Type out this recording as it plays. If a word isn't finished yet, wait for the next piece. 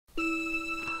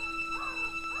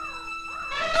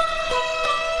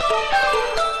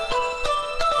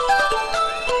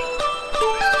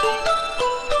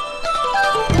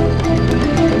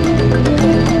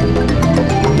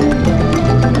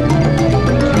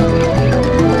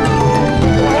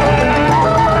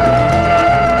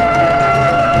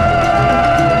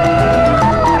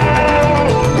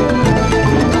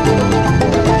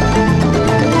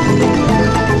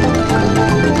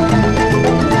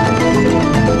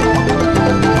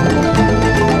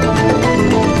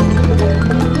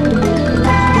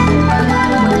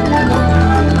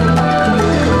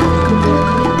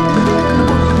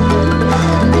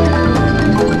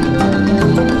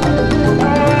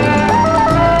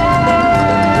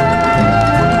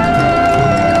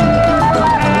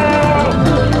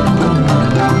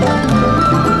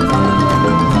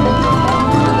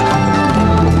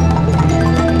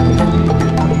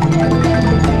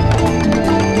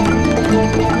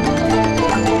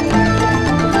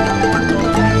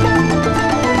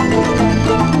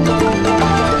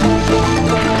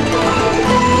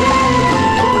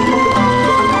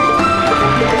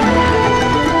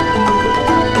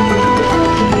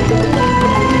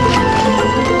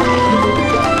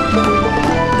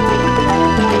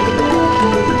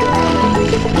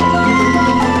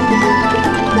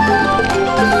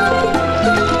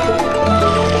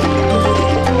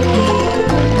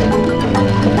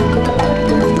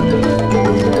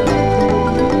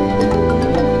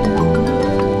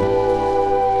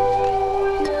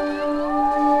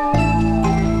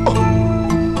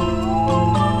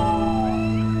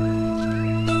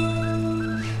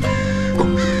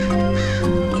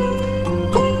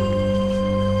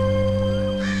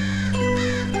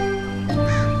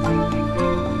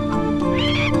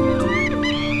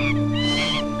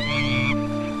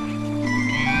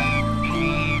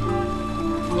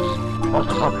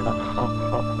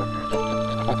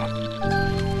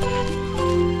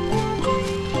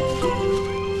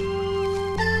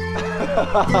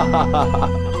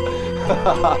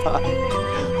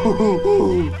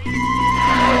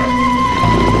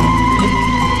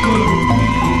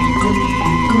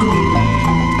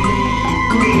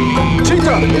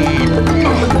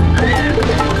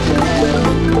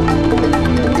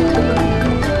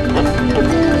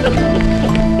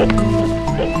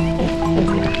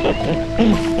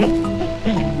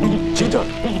Cheetah!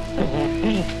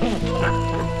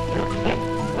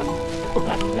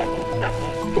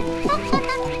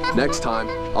 Next time,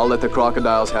 I'll let the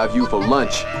crocodiles have you for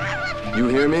lunch. You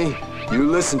hear me? You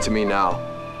listen to me now.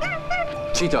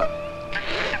 Cheetah,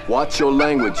 watch your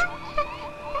language.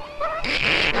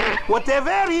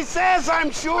 Whatever he says,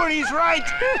 I'm sure he's right.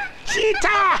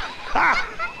 Cheetah!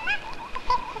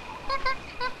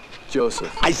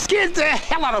 Joseph. I scared the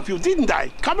hell out of you, didn't I?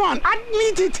 Come on,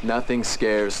 admit it. Nothing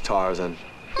scares Tarzan.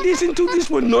 Listen to this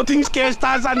one. Nothing scares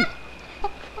Tarzan.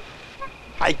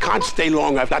 I can't stay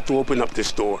long. I've got to open up the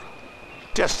store.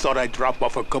 Just thought I'd drop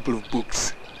off a couple of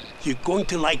books. You're going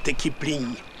to like the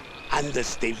Kipling. And the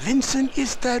Stevenson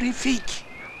is terrific.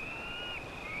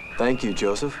 Thank you,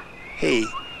 Joseph. Hey,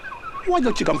 why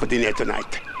don't you come for dinner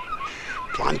tonight?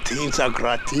 Plantains au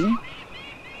gratin?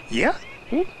 Yeah?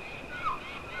 Hmm?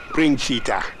 Bring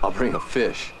Cheetah. I'll bring a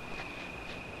fish.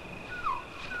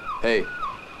 Hey,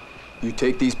 you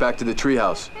take these back to the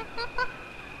treehouse.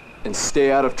 And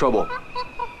stay out of trouble.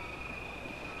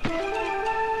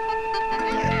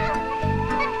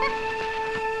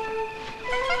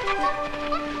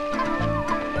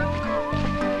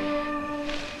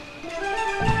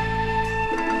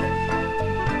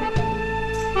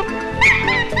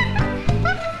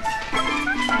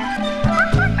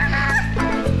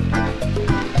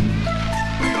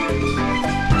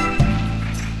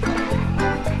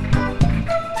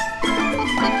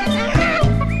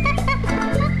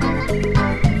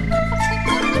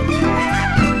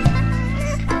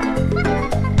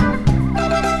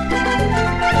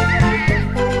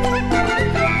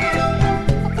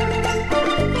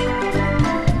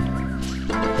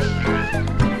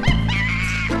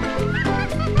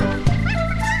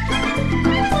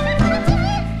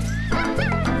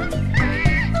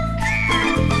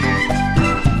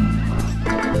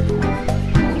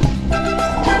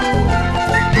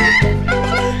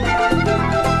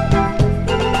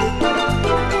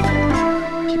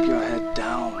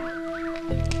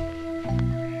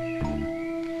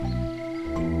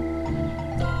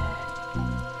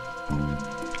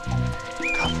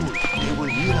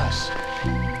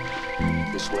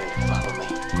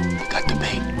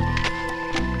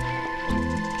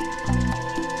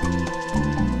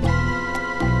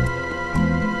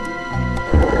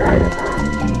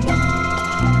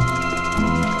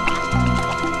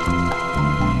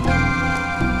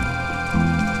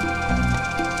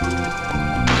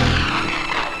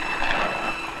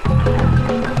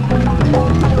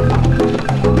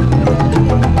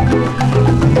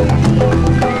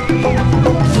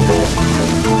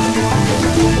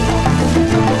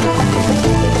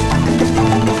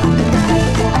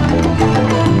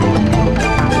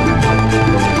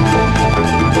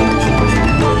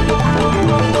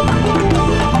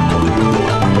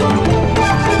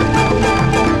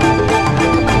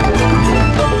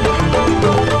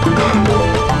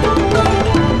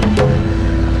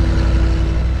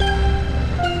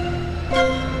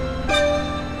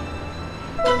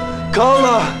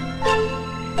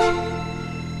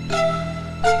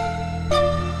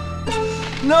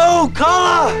 No,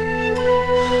 Kala!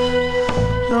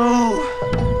 No.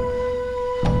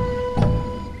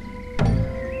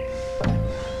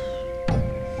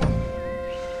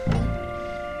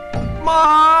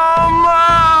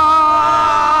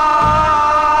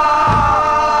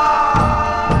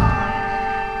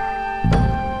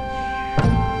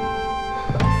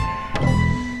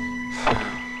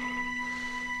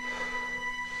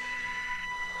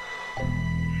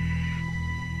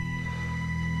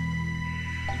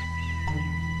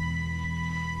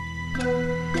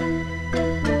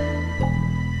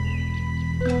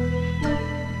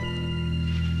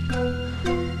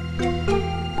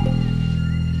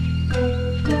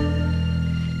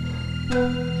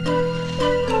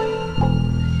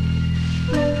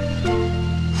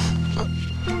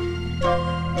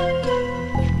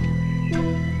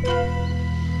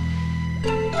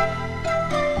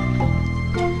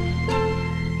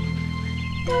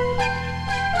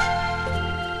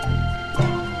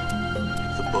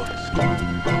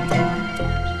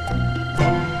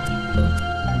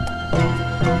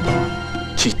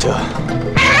 Cheetah.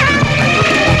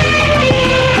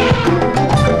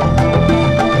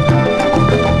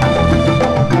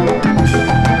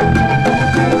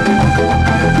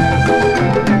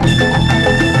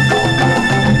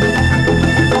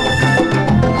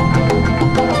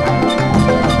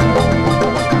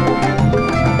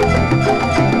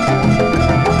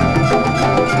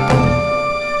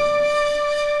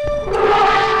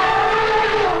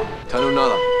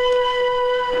 Tanunala.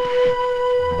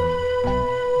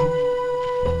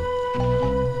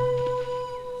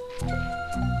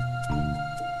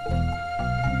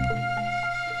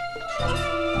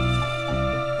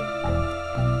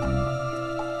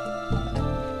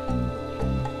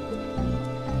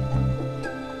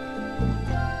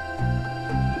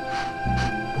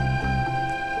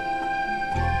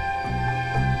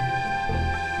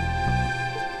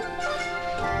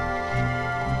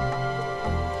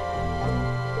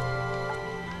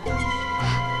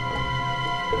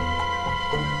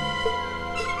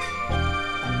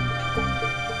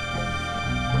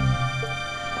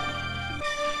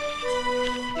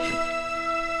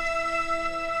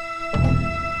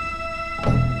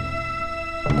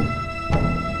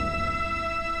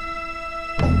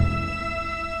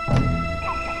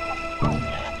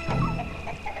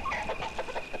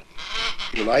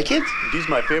 You like it? This is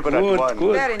my favorite Good, one.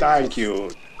 good. Very Thank nice. you.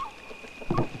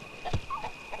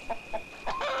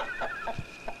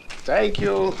 Thank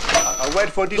you. I wait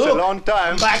for this Look, a long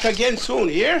time. I'm back again soon,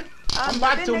 here? I'm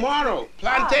back you've been tomorrow.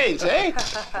 Plantains, eh?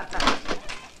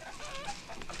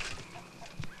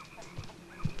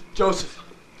 Joseph,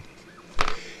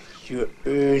 You're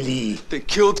early. they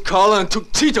killed Kala and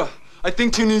took Cheetah. I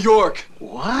think to New York.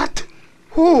 What?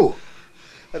 Who?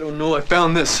 I don't know, I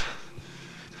found this.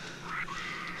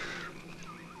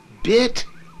 Bit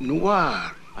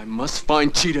Noir. I must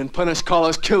find Cheetah and punish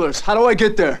Kala's killers. How do I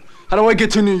get there? How do I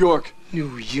get to New York?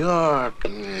 New York.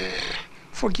 Nah,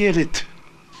 forget it.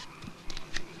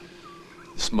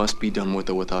 This must be done with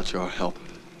or without your help.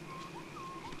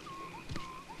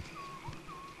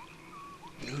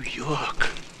 New York.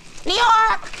 New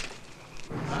York!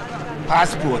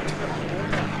 Passport.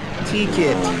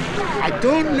 Ticket. I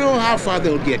don't know how far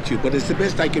they'll get you, but it's the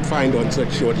best I can find on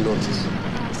such short notice.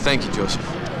 Thank you, Joseph.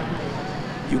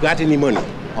 You got any money?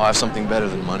 I'll have something better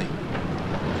than money.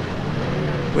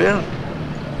 Well,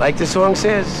 like the song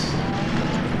says,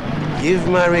 give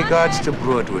my regards to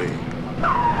Broadway.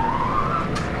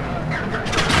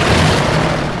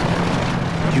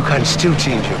 You can still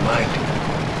change your mind.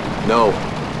 No.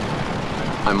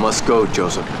 I must go,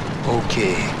 Joseph.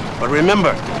 Okay. But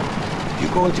remember,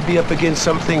 you're going to be up against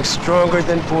something stronger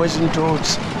than poison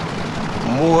toads,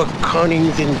 more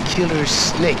cunning than killer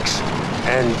snakes,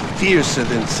 and fiercer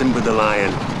than Simba the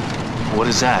Lion. What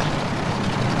is that?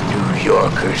 New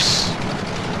Yorkers.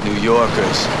 New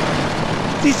Yorkers.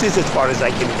 This is as far as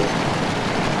I can go.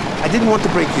 I didn't want to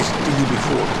break this to you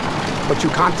before, but you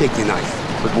can't take the knife.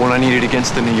 But won't I need it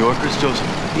against the New Yorkers, Joseph?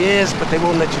 Yes, but they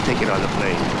won't let you take it on the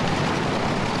plane.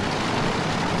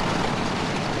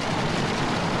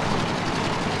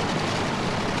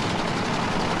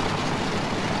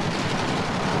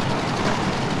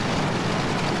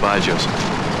 Bye, Joseph.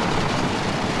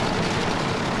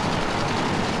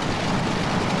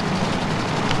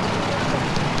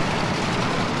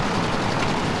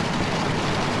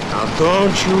 Now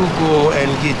don't you go and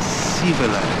get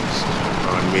civilized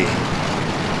on me.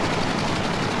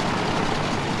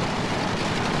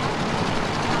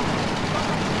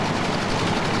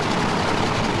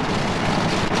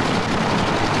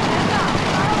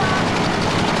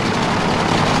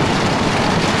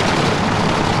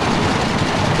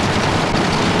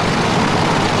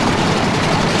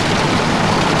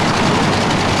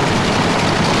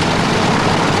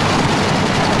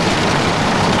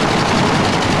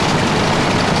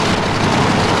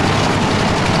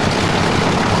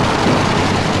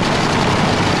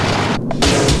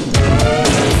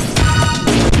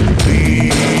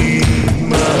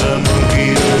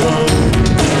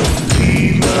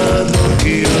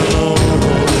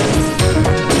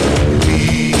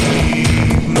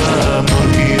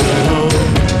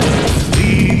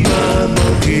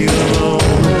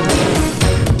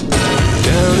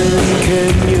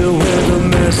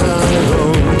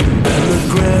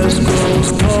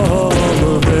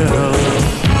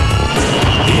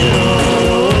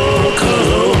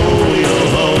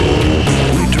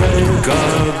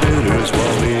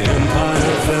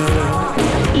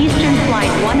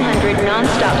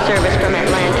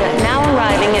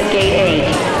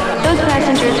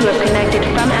 passengers who have connected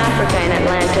from Africa in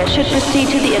Atlanta should proceed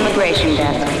to the immigration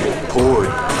desk. Poor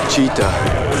Cheetah.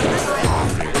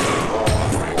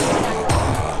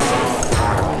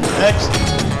 Next.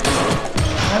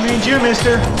 That means you,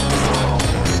 mister.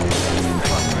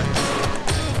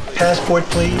 Passport,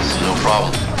 please. No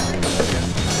problem.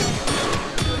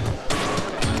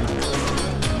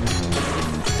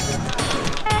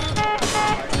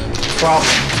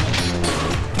 Problem.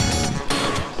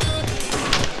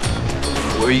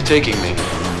 Where are you taking me?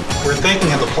 We're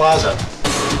thinking of the plaza.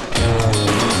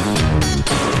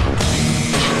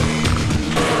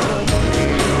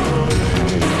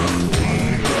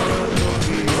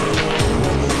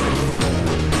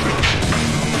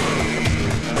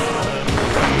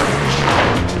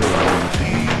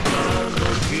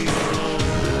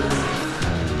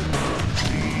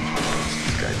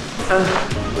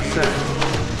 What's that?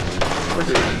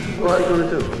 What are you gonna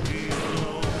do?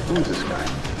 Who's this guy?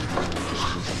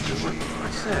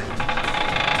 What's that?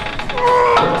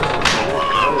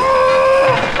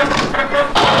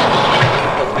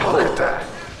 Look at that.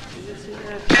 Did you see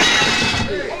that?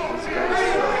 This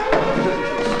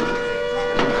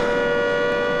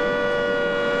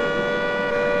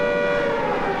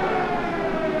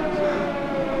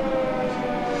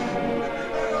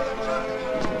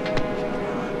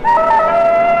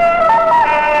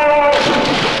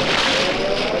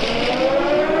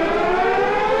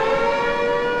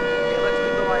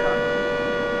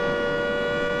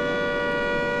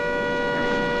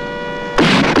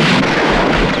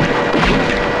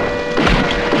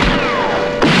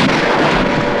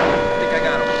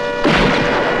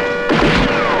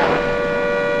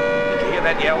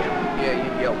Yeah,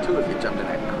 you'd yell too if you jumped in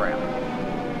that crap.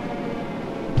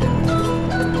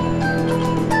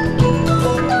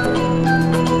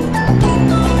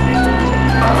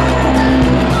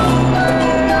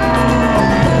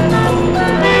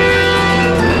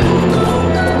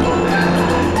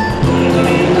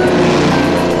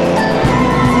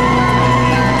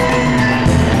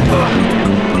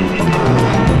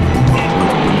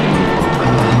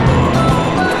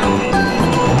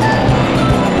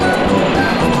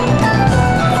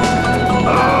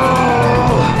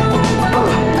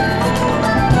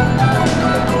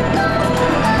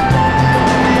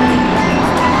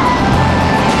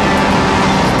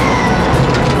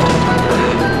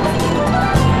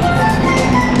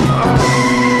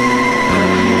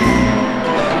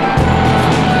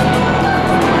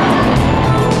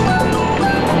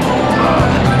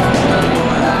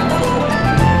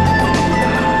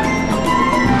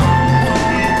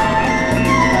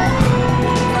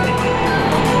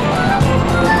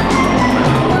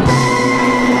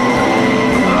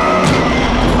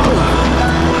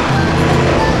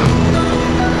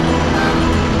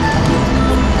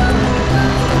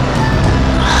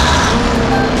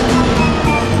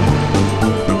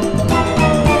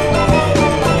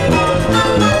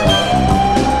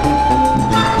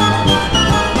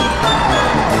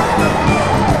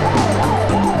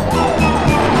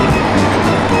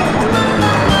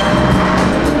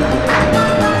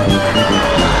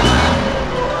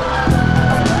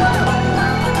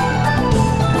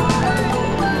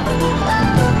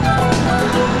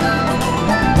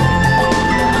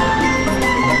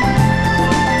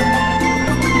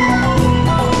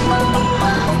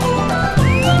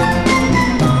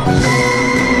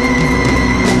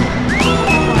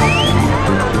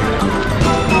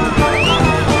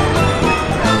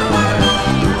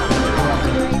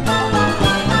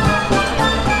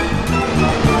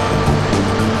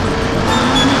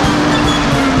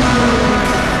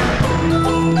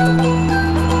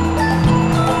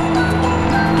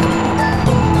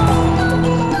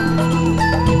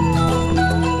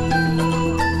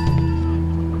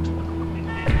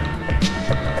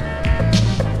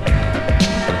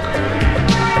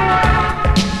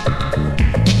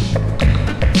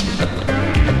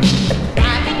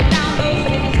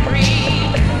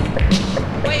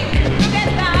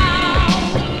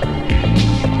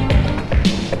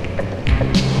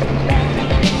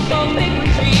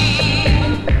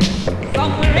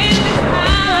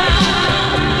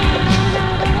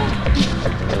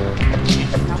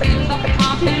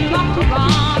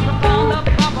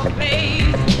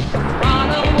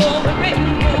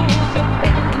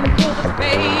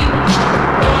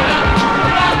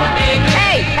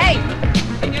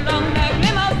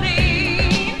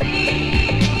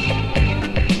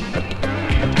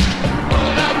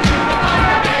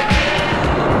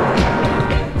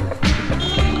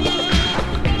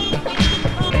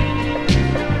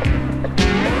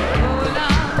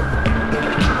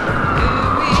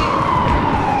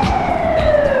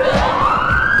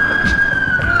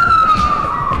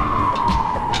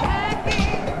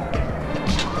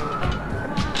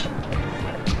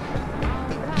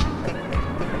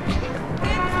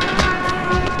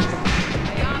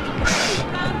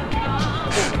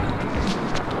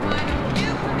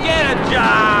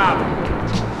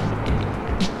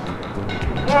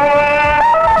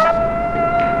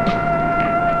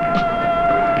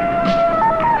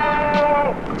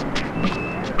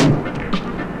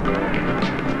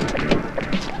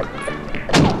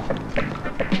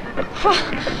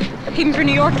 Even for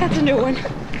New York, that's a new one.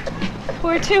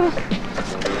 Where to?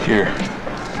 Here.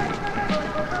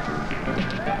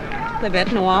 Le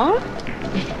Bête Noire?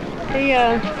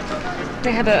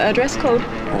 They have a dress code.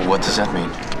 Well, what does that mean?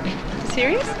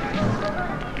 Serious?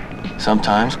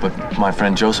 Sometimes, but my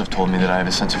friend Joseph told me that I have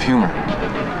a sense of humor.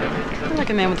 I'm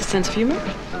like a man with a sense of humor.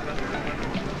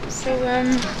 So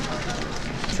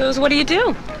what do you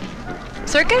do?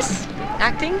 Circus?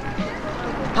 Acting?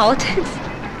 Politics?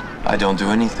 I don't do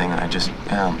anything, I just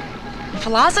am.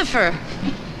 Philosopher.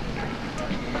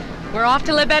 We're off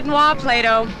to Le Bête Noire,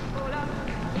 Plato.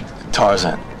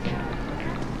 Tarzan.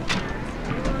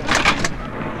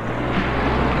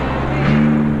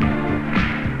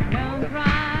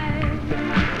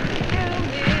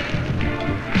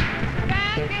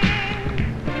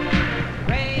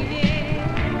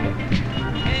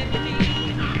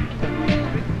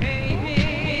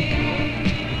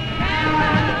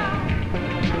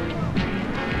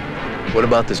 What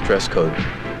about this dress code?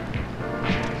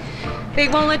 They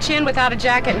won't let you in without a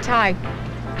jacket and tie.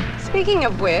 Speaking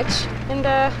of which, and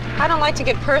I don't like to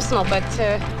get personal, but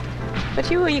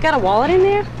you got a wallet in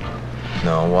there?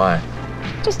 No, why?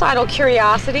 Just idle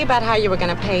curiosity about how you were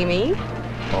gonna pay me.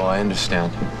 Oh, I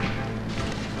understand.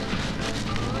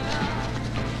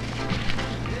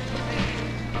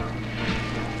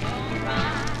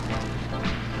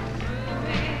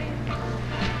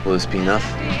 Will this be enough?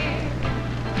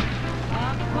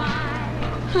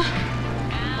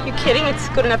 You kidding? It's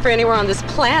good enough for anywhere on this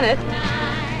planet.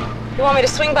 You want me to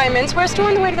swing by a menswear store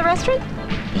on the way to the restaurant?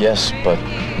 Yes, but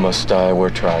must I wear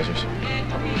trousers?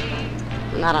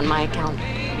 Not on my account.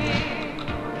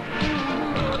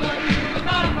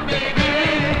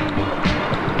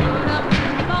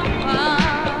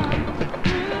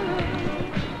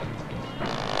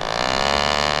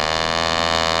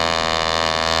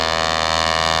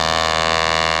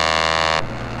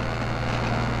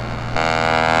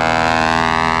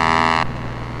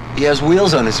 He has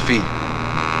wheels on his feet.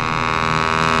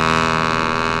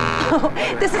 Oh,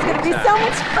 this is going to be so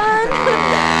much fun.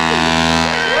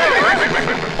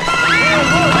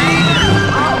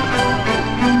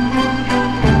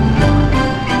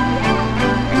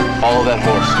 Follow that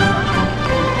horse.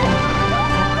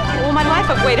 All my life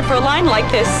I've waited for a line like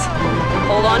this.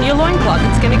 Hold on to your loincloth.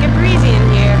 It's going to get breezy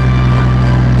in here.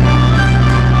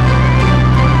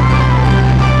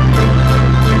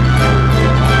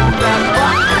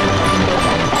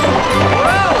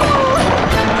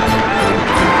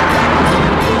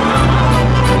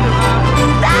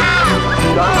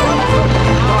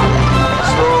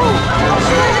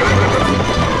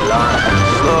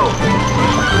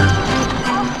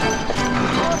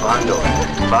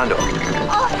 Bando.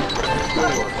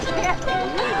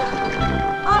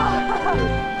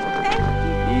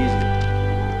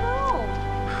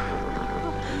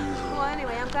 Well,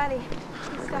 anyway, I'm glad he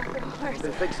stopped the horse.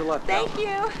 Thanks a lot. Thank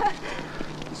you.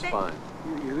 It's fine.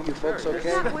 You folks okay?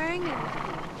 He's not wearing it.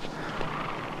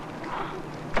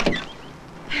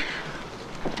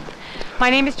 My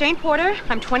name is Jane Porter.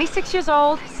 I'm 26 years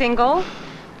old, single.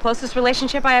 Closest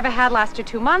relationship I ever had lasted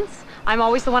 2 months. I'm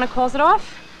always the one who calls it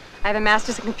off. I have a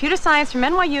master's in computer science from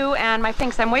NYU, and my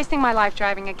thinks I'm wasting my life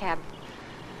driving a cab.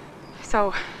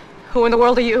 So, who in the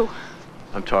world are you?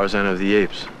 I'm Tarzan of the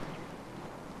Apes.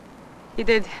 You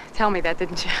did tell me that,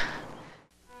 didn't you?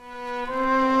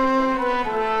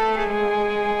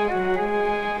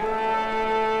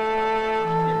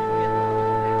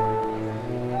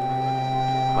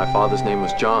 My father's name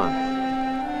was John.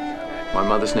 My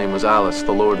mother's name was Alice,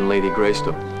 the Lord and Lady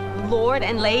Greystoke. Lord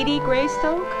and Lady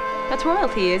Greystoke? That's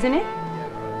royalty, isn't it?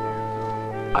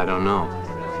 I don't know.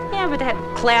 Yeah, but they had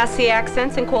classy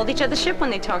accents and called each other ship when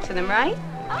they talked to them, right?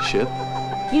 Ship?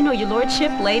 You know, your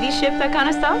lordship, ladyship, that kind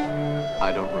of stuff?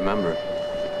 I don't remember.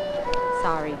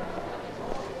 Sorry.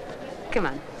 Come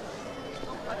on.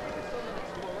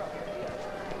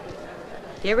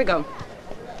 Here we go.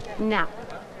 Now,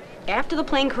 after the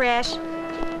plane crash,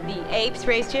 the apes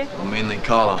raised you? Well, mainly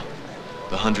Kala.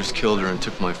 The hunters killed her and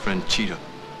took my friend Cheetah.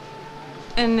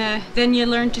 And then you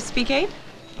learned to speak ape?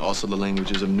 Also the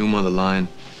languages of Numa the lion,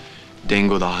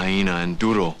 Dango the hyena, and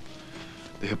Duro,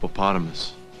 the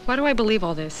hippopotamus. Why do I believe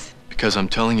all this? Because I'm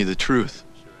telling you the truth.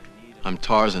 I'm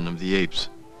Tarzan of the Apes.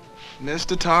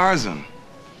 Mr. Tarzan,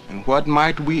 and what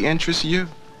might we interest you?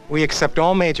 We accept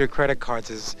all major credit cards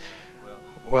as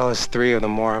well as 3 of the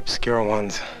more obscure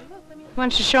ones. Why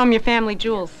don't you show them your family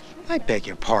jewels? I beg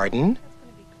your pardon?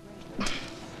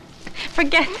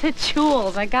 Forget the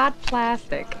jewels. I got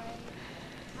plastic.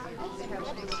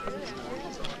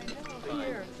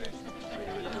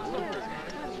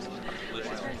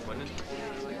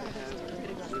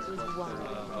 Oh,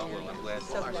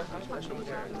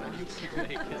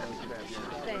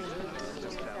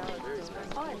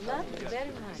 I love it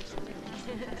very much.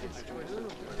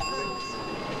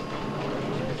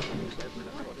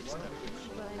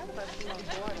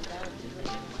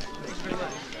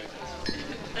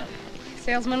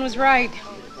 Salesman was right.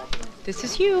 This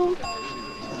is you.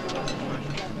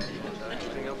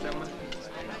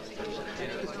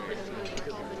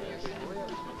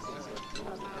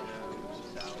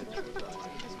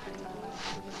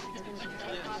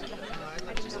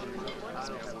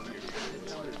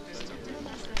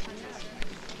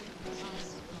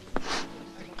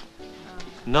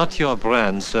 Not your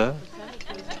brand, sir.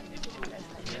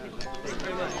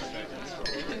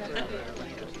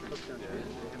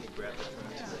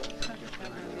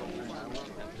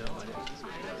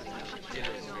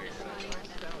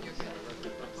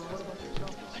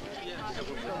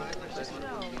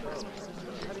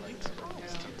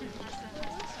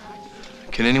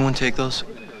 Can anyone take those?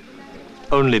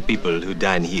 Only people who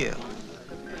dine here.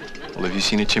 Well, have you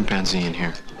seen a chimpanzee in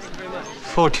here?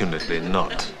 Fortunately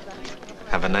not.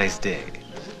 Have a nice day.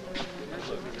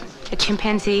 A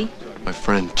chimpanzee? My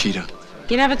friend, Cheetah.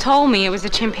 You never told me it was a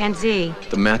chimpanzee.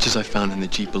 The matches I found in the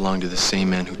Jeep belong to the same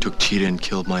man who took Cheetah and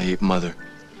killed my ape mother.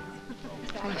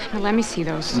 Well, let me see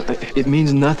those. It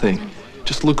means nothing.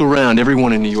 Just look around.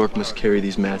 Everyone in New York must carry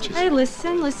these matches. Hey,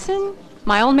 listen.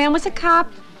 My old man was a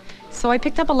cop, so I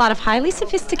picked up a lot of highly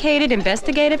sophisticated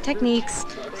investigative techniques,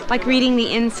 like reading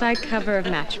the inside cover of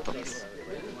matchbooks.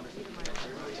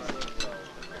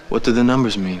 What do the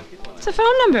numbers mean? It's a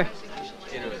phone number.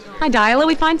 I dial it,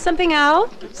 we find something out.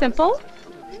 Simple.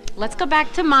 Let's go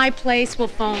back to my place. We'll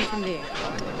phone from there.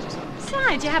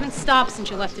 Besides, you haven't stopped since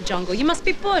you left the jungle. You must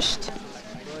be bushed.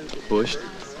 Bushed?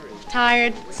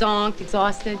 Tired, zonked,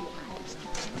 exhausted.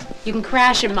 You can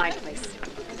crash in my place.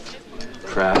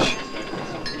 Crash?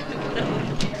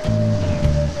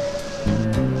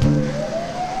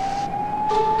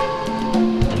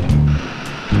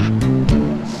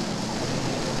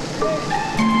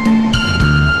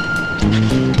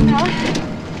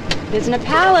 It isn't a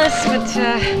palace, but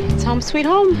it's home sweet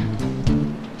home.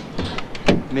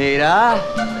 Mira.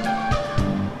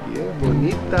 Yeah,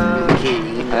 bonita.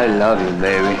 I love you,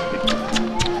 baby.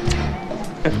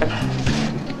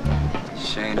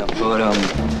 Shayna Putum,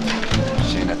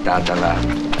 Shayna Tatala.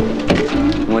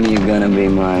 When are you gonna be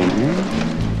mine, huh?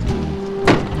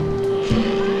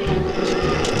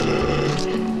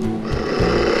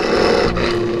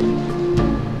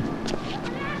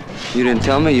 You didn't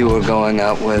tell me you were going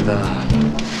out with,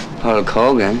 Hulk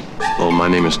Hogan. Well, my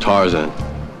name is Tarzan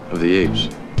of the Apes.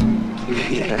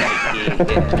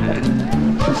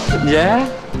 Yeah?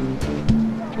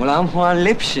 Well, I'm Juan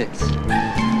Lipschitz.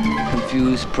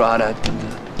 Confused product of the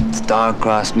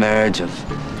star-crossed marriage of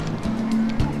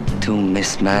two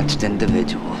mismatched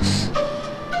individuals.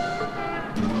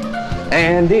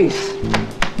 And these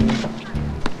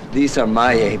are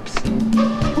my apes.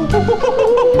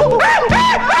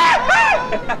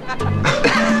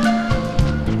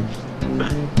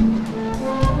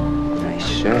 Nice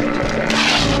shirt.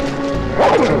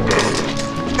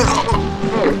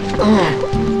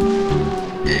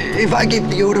 If I give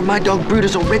the order, my dog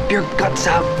Brutus will rip your guts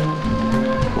out.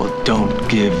 Well, don't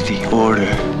give the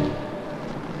order.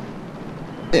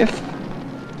 If.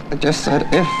 I just said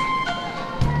if.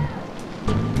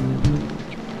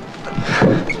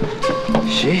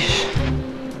 Sheesh.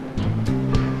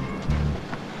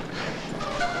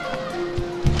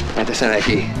 Antes de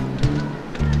aquí.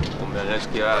 Hombre, let's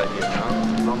get out of here, huh?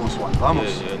 Vamos, Juan,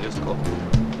 vamos. Yeah, let's go.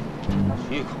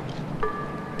 Hijo.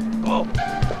 Go.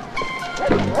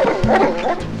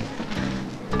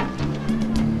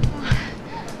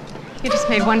 You just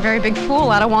made one very big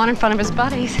fool out of Juan in front of his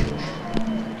buddies.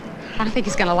 I don't think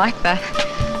he's gonna like that.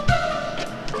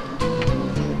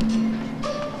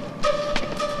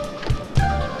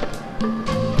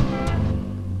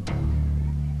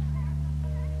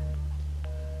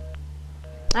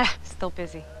 Still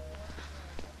busy.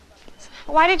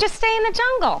 Why did you stay in the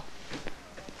jungle?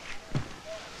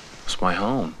 It's my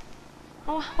home.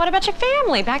 Oh, what about your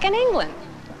family back in England?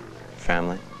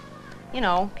 Family. You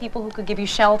know, people who could give you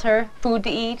shelter, food to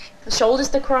eat, shoulders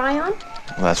to cry on.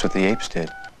 Well, that's what the apes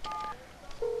did.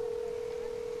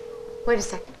 Wait a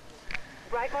second.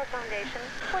 Brightmore Foundation.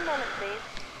 1 moment, please.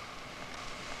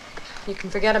 You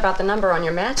can forget about the number on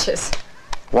your matches.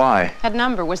 Why? That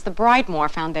number was the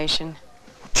Brightmore Foundation.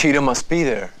 Cheetah must be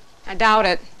there. I doubt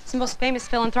it. It's the most famous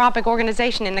philanthropic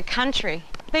organization in the country.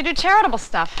 They do charitable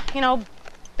stuff, you know,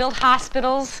 build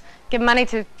hospitals, give money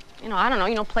to, I don't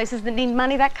know, places that need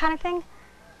money, that kind of thing.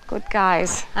 Good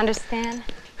guys, understand?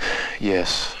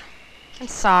 Yes. I'm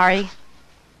sorry.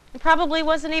 It probably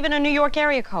wasn't even a New York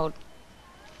area code.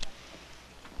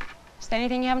 Is there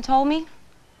anything you haven't told me?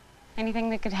 Anything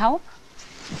that could help?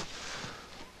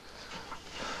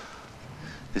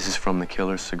 This is from the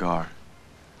killer's cigar.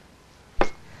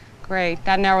 Great,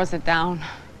 that narrows it down.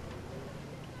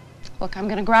 Look, I'm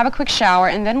gonna grab a quick shower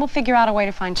and then we'll figure out a way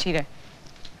to find Cheetah.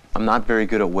 I'm not very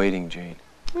good at waiting, Jane.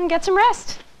 And get some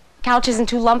rest. Couch isn't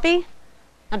too lumpy.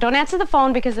 Now don't answer the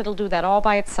phone because it'll do that all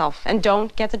by itself. And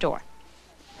don't get the door.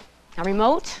 Now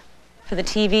remote for the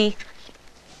TV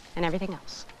and everything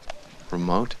else.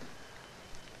 Remote?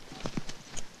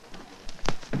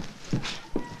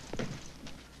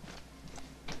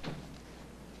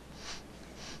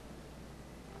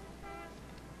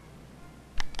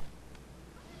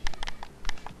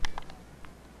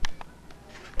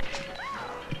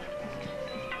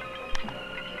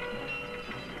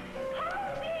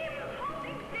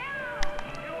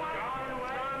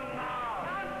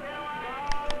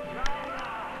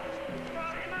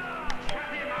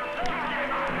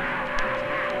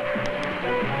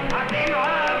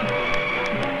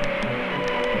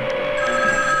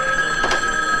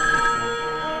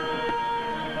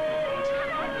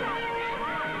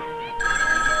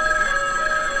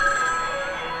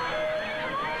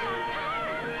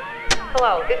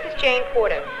 Hello, this is Jane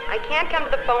Porter. I can't come to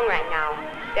the phone right now.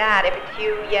 Dad, if it's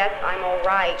you, yes, I'm all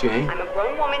right. Jane? I'm a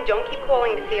grown woman. Don't keep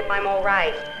calling to see if I'm all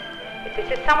right. If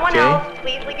this is someone Jane? else,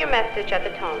 please leave your message at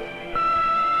the tone.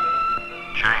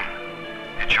 Jane,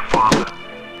 it's your father.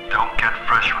 Don't get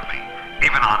fresh with me,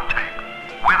 even on tape.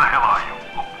 Where the hell are you?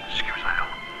 Oh, excuse the hell.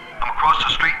 I'm across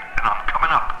the street and I'm coming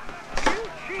up.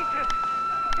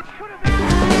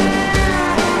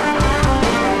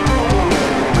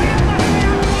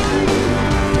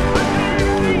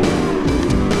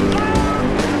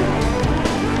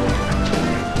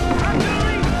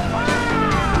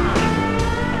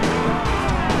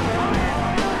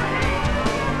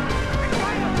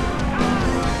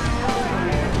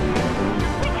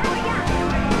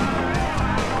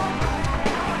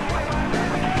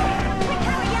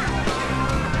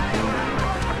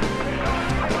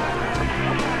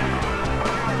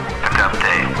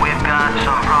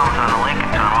 Some problems on the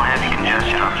Lincoln Tunnel, heavy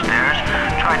congestion upstairs.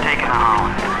 Try taking the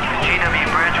Holland. GW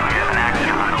Bridge, we have an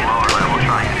accident on the lower level.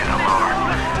 Try using the lower.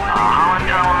 Holland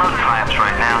Tunnel, no traps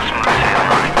right now. Smooth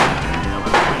sailing right.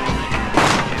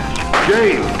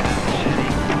 Jane!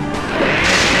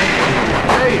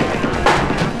 Jane!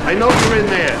 I know you're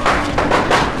in there.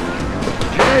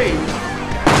 Jane!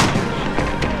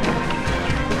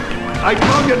 I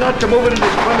told you not to move into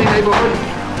this crummy neighborhood.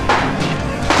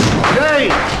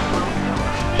 Jane!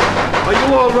 Are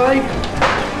you all right?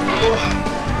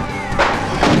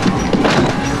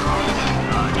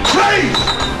 Freeze!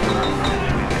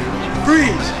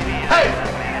 Freeze! Hey!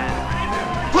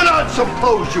 Put on some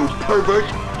clothes, you pervert!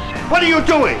 What are you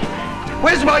doing?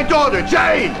 Where's my daughter,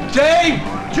 Jane? Jane!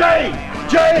 Jane!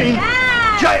 Jane!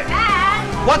 Dad! Jane!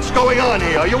 Dad! What's going on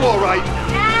here? Are you all right?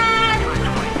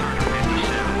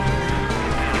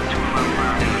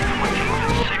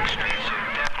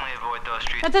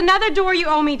 That's another door you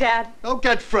owe me, Dad. Don't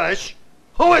get fresh.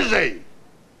 Who is he?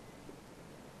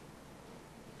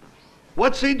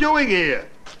 What's he doing here?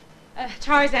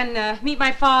 Tarzan, meet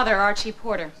my father, Archie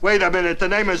Porter. Wait a minute, the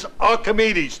name is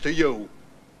Archimedes to you.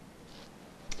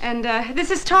 And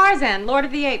this is Tarzan, Lord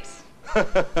of the Apes.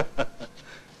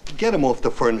 Get him off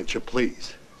the furniture,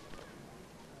 please.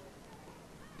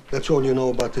 That's all you know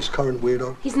about this current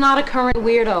weirdo? He's not a current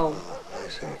weirdo. I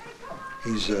see.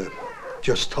 He's,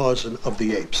 just Tarzan of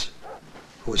the Apes,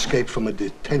 who escaped from a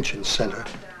detention center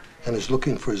and is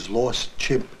looking for his lost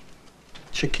chimp,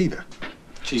 Cheetah.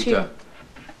 Cheetah.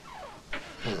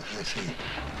 Oh, I see.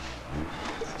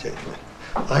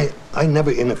 I never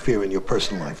interfere in your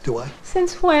personal life, do I?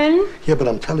 Since when? Yeah, but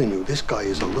I'm telling you, this guy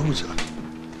is a loser.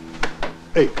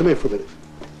 Hey, come here for a minute.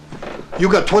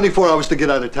 You got 24 hours to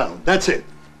get out of town. That's it.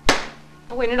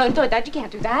 Oh, wait, no, don't do that. You can't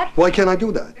do that. Why can't I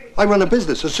do that? I run a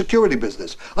business, a security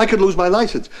business. I could lose my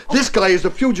license. Oh. This guy is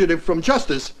a fugitive from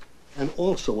justice and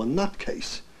also a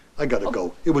nutcase. I gotta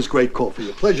go. It was great call for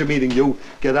you. Pleasure meeting you.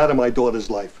 Get out of my daughter's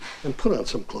life and put on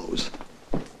some clothes.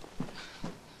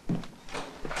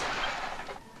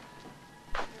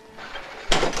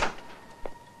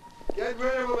 Get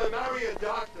rid of him and marry a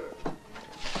doctor.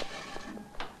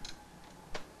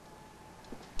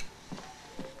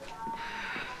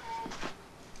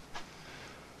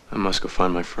 I must go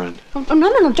find my friend. Oh,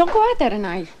 no, don't go out there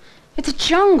tonight. It's a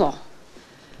jungle.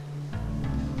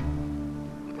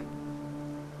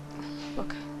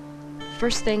 Look,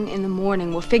 first thing in the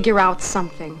morning, we'll figure out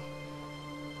something.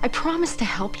 I promise to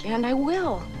help you, and I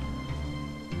will.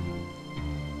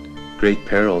 Great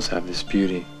perils have this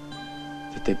beauty,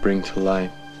 that they bring to light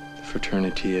the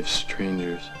fraternity of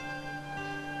strangers.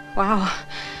 Wow.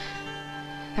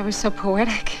 That was so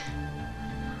poetic.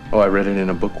 Oh, I read it in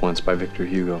a book once by Victor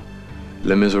Hugo.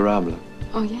 Les Miserables.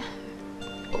 Oh, yeah?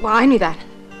 Well, I knew that.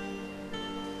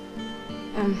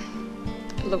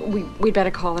 Look, we'd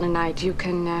better call it a night. You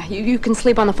can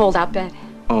sleep on the fold-out bed.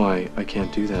 Oh, I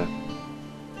can't do that.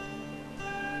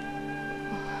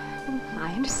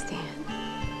 I understand.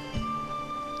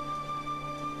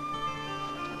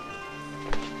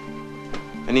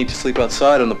 I need to sleep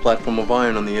outside on the platform of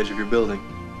iron on the edge of your building.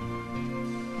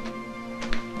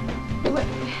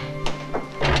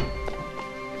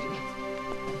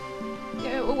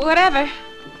 Whatever.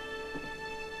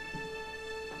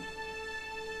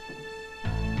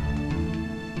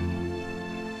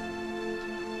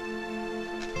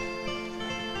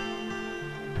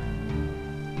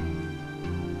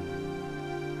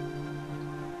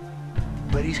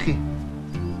 Where is he?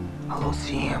 I don't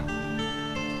see him.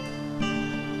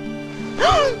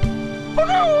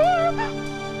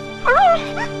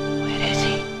 Where is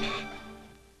he?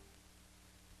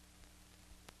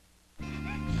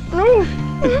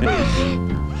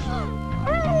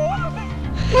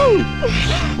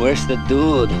 Where's the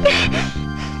dude?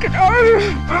 Get out of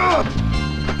here!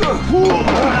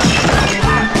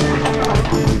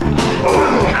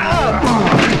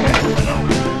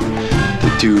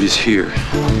 The dude is here.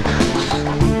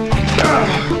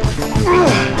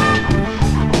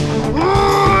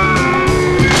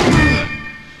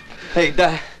 Hey,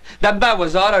 that bat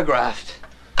was autographed.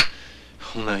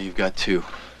 Well, now you've got two.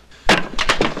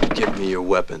 Give me your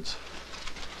weapons.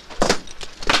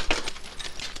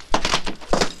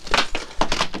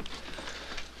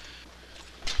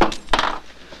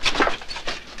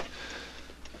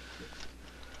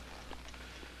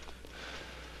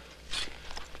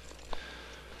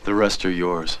 The rest are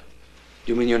yours.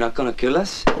 You mean you're not gonna kill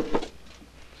us?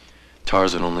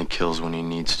 Tarzan only kills when he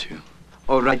needs to.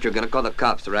 All right, you're gonna call the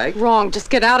cops, right? Wrong. Just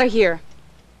get out of here.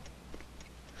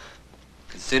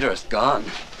 Consider us gone.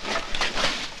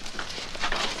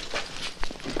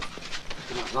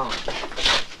 Come on.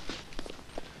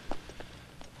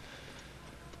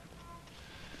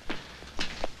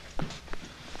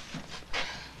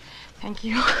 Thank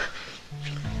you.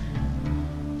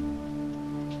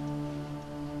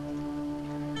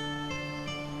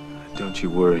 Don't you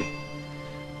worry.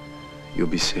 You'll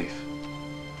be safe.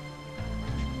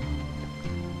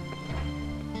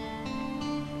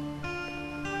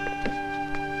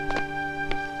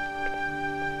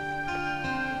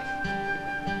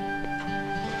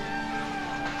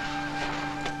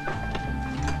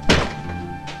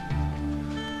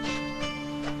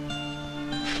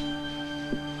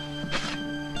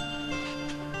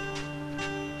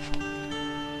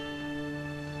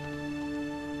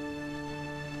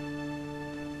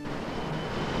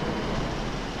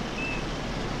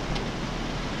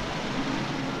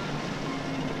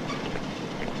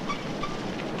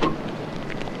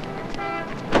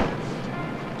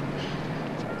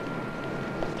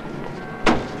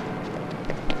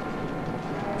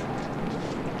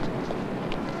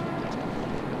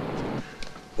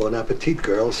 Bon appetit,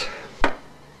 girls.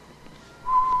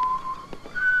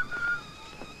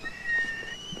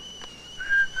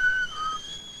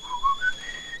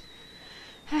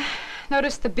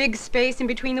 Notice the big space in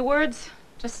between the words?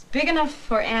 Just big enough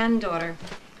for and daughter.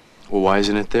 Well, why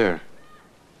isn't it there?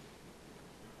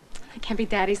 I can't be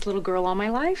Daddy's little girl all my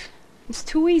life. It's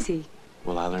too easy.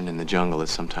 Well, I learned in the jungle that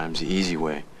sometimes the easy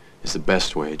way is the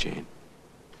best way, Jane.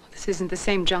 This isn't the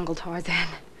same jungle, Tarzan.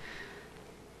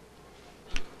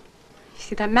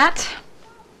 See that mat?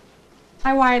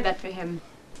 I wired that for him.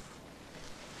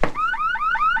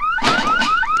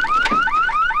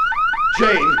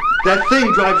 Jane, that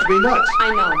thing drives me nuts.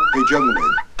 I know. Hey, Jungle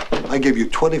Man, I gave you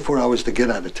 24 hours to get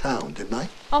out of town, didn't I?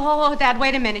 Oh, Dad,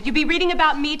 wait a minute. You'd be reading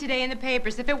about me today in the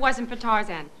papers if it wasn't for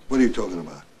Tarzan. What are you talking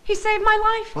about? He saved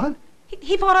my life. What?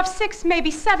 He fought off 6,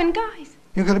 maybe 7 guys.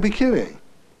 You're gonna be kidding.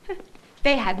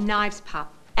 They had knives,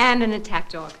 Pop, and an attack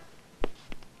dog.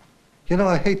 You know,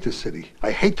 I hate this city.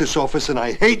 I hate this office, and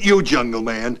I hate you, Jungle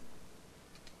Man.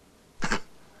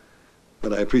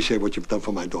 But I appreciate what you've done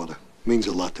for my daughter. It means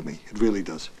a lot to me. It really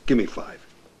does. Give me 5.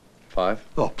 5?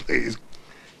 Oh, please.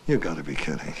 You gotta be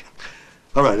kidding.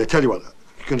 All right, I tell you what.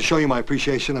 I'm gonna show you my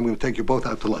appreciation. I'm gonna take you both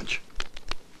out to lunch.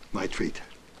 My treat.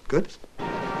 Good?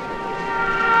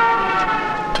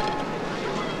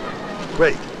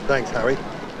 Great. Thanks, Harry.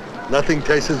 Nothing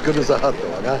tastes as good as a hot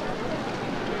dog, huh?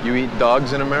 You eat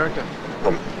dogs in America?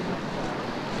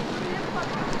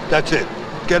 That's it.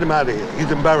 Get him out of here. He's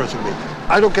embarrassing me.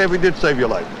 I don't care if he did save your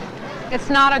life. It's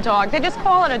not a dog. They just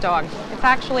call it a dog. It's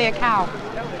actually a cow.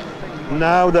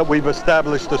 Now that we've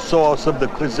established the source of the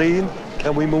cuisine,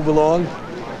 can we move along?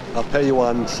 I'll pay you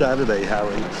on Saturday,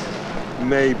 Harry.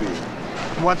 Maybe.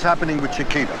 What's happening with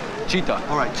Chiquita? Cheetah.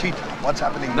 All right, Cheetah. What's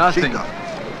happening with Nothing.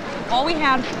 Cheetah? All we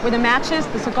had were the matches,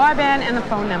 the cigar band, and the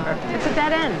phone number. It's a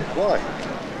dead end. Why?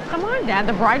 Come on, Dad.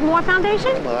 The Brightmore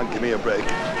Foundation? Come on, give me a break.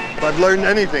 If I've learned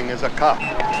anything as a cop,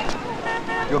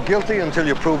 you're guilty until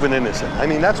you're proven innocent. I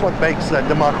mean, that's what makes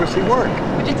democracy work.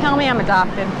 Would you tell me I'm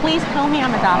adopted? Please tell me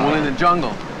I'm adopted. Well, in the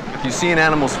jungle, if you see an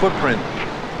animal's footprint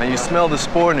and you smell the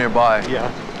spoor nearby,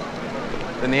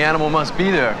 then the animal must be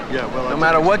there. Yeah, well, no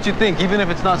matter what you think, even if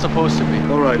it's not supposed to be.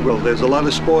 All right, well, there's a lot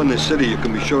of spoor in this city, you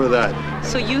can be sure of that.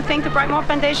 So you think the Brightmore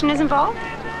Foundation is involved?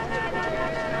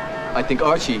 I think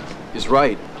Archie is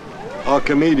right.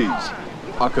 Archimedes.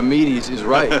 Archimedes is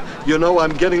right. You know,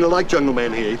 I'm getting to like Jungle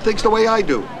Man here. He thinks the way I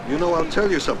do. You know, I'll tell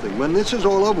you something. When this is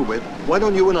all over with, why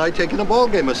don't you and I take in a ball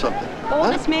game or something? All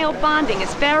this male bonding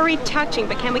is very touching,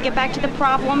 but can we get back to the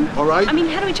problem? All right. I mean,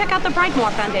 how do we check out the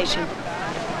Brightmore Foundation?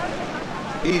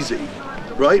 Easy.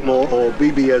 Brightmore, or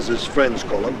BB as his friends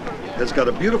call him, has got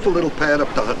a beautiful little pad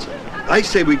up the Hudson. I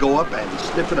say we go up and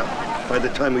sniff it up. By the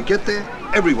time we get there,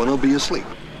 everyone will be asleep.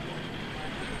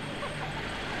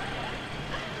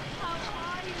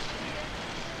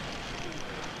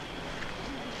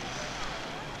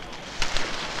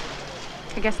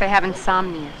 I guess they have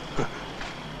insomnia.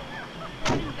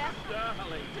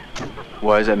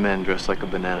 Why is that man dressed like a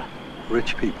banana?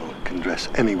 Rich people can dress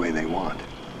any way they want.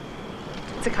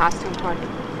 It's a costume party.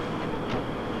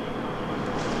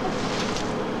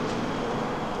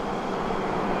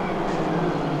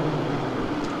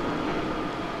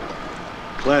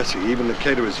 Classy, even the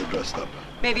caterers are dressed up.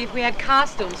 Maybe if we had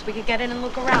costumes, we could get in and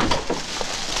look around.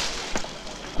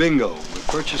 Bingo, we're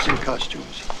purchasing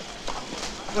costumes.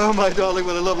 Oh, my darling,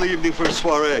 what a lovely evening for a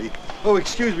soiree. Oh,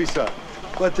 excuse me, sir.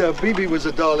 But BB was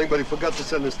a darling, but he forgot to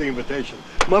send us the invitation.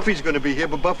 Muffy's going to be here,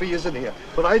 but Buffy isn't here.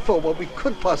 But I thought what we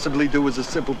could possibly do was a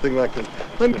simple thing like this.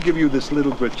 Let me give you this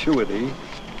little gratuity,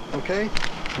 okay?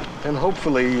 And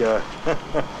hopefully,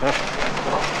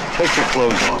 take your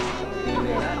clothes off.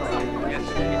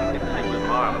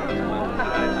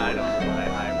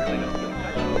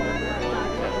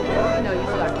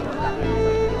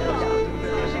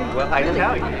 Well, I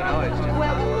tell you, it's just...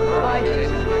 Well, I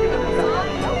just...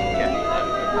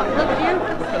 Look at you.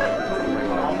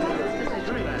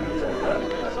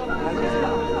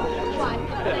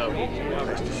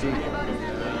 Nice to see you.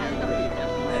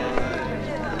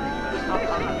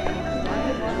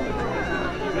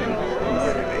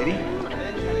 Lady?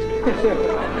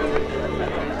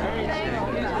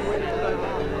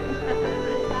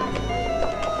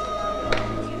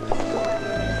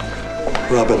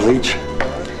 Robin Leach,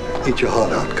 eat your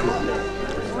heart out, come on.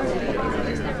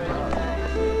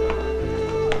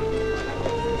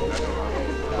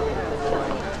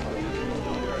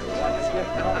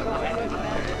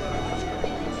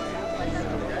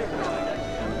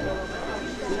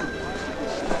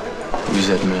 Who's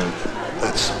that man?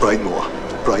 That's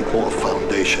Brightmore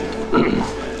Foundation.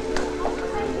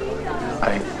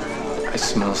 I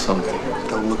smell something.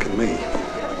 Don't look at me.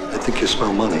 I think you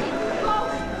smell money.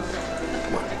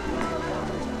 Come on.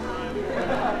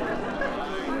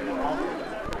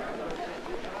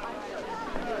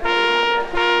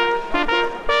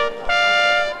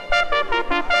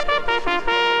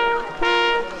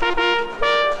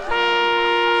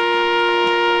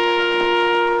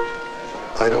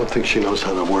 I don't think she knows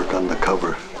how to work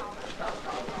undercover.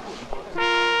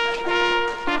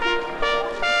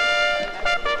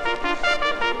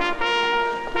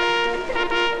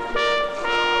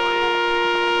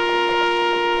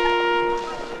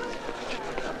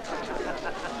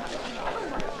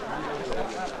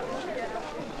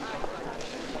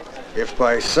 If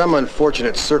by some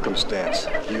unfortunate circumstance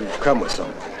you've come with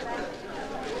someone,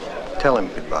 tell him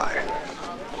goodbye.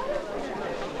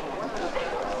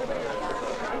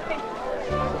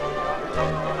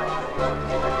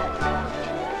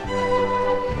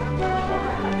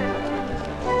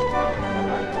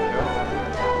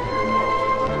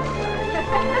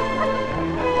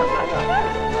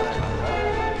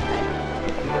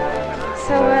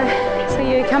 So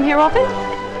you come here often?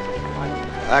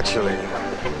 Actually,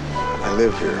 I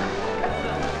live here.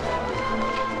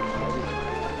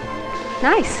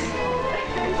 Nice.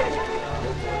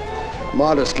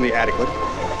 Modestly adequate.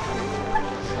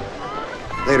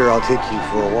 Later, I'll take you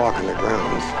for a walk in the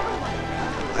grounds.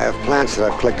 I have plants that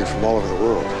I've collected from all over the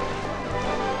world.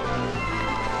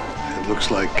 It looks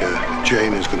like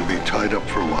Jane is going to be tied up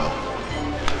for a while.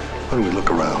 Why don't we look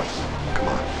around? Come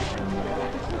on.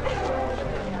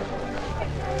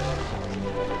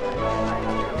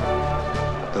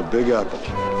 Big Apple.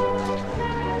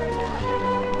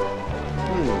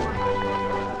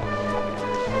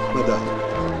 Madame.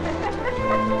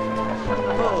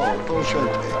 Oh, don't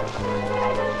champagne.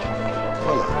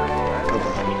 Voilà. Come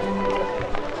on.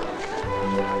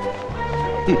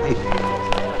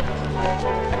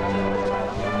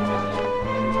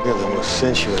 You have the most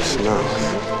sensuous mouth.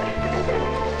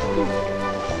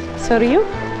 So do you?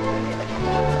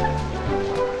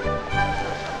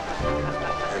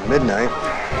 At midnight,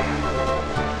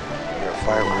 there are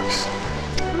fireworks.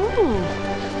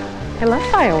 Oh, I love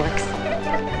fireworks.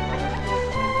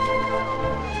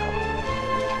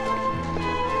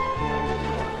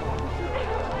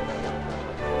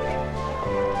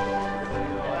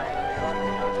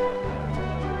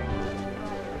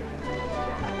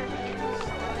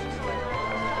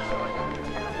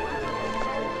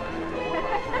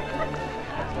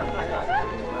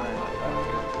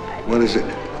 What is it?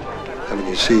 Haven't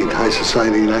you seen high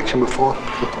society in action before?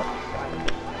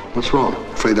 What's wrong?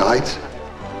 Afraid of heights?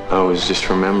 I was just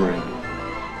remembering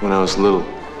when I was little.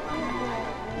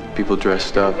 People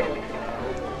dressed up,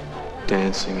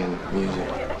 dancing and music.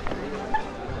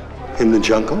 In the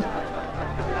jungle?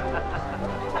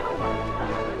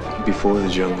 Before the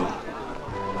jungle.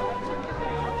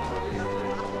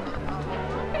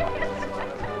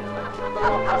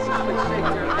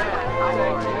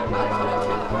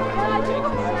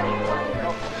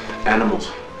 Animals.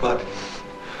 What?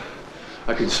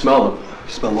 I can smell them.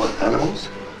 Smell what? Animals?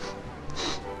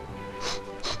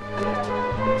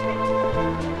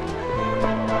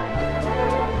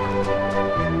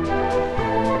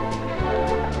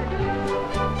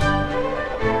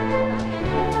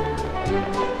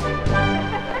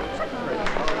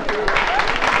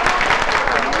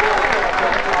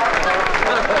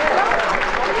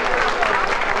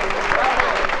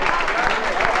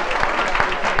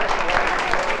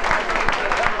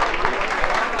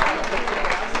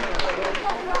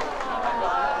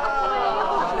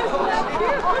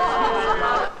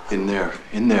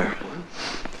 In there.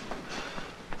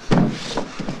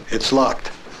 It's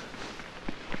locked.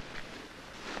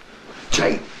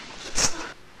 Jane.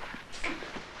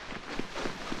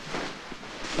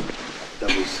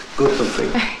 That was good something.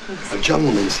 A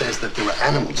gentleman says that there are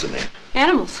animals in there.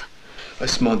 Animals? I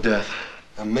smell death.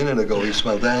 A minute ago, you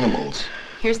smelled animals.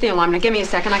 Here's the alarm. Now give me a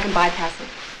second. I can bypass it.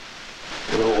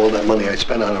 You know, all that money I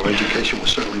spent on our education was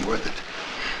certainly worth it.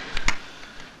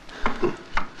 Do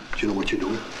you know what you're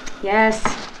doing? Yes.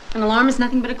 An alarm is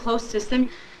nothing but a closed system.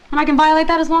 And I can violate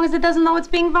that as long as it doesn't know it's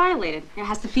being violated. It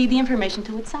has to feed the information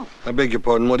to itself. I beg your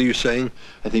pardon, what are you saying?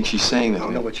 I think she's saying that. I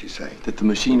don't know what she's saying. That the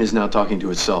machine is now talking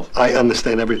to itself. I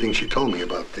understand everything she told me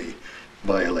about the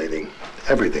violating.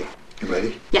 Everything. You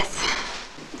ready? Yes.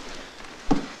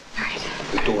 All right.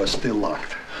 The door's still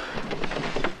locked.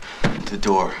 The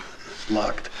door.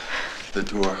 Locked. The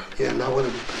door. Yeah, now what?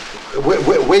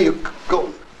 Where you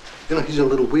go? You know, he's a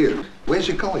little weird. Where's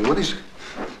he going? What is...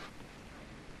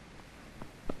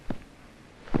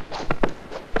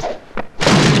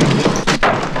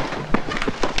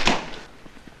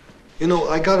 You know,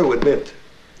 I got to admit,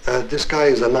 this guy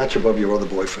is a notch above your other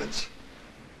boyfriends.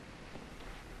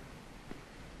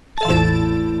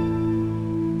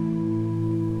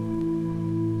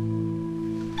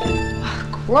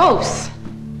 Gross.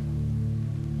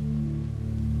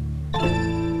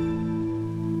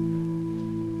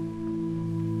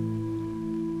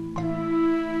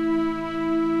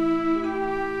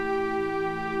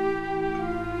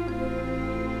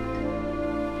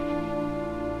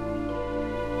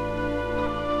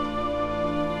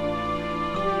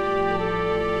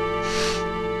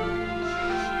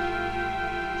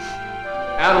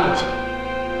 Animals.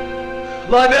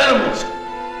 Live animals.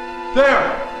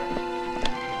 There.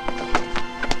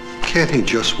 Can't he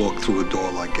just walk through a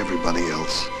door like everybody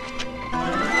else?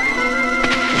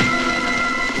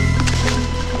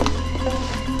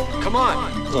 Come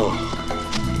on.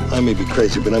 Oh, I may be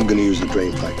crazy, but I'm going to use the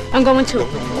drain pipe. I'm going to.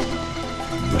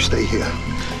 You stay here.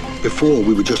 Before,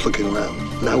 we were just looking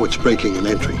around. Now it's breaking and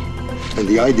entry. And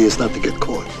the idea is not to get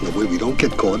caught. And the way we don't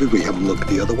get caught is we have them look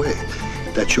the other way.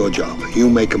 That's your job. You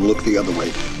make them look the other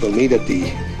way. We'll meet at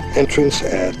the entrance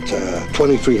at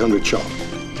 2300 sharp.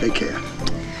 Take care.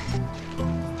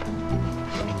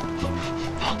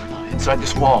 Inside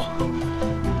this wall.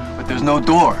 But there's no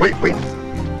door. Wait.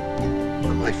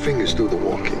 Let my fingers do the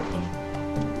walking.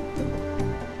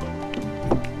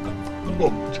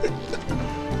 Oh,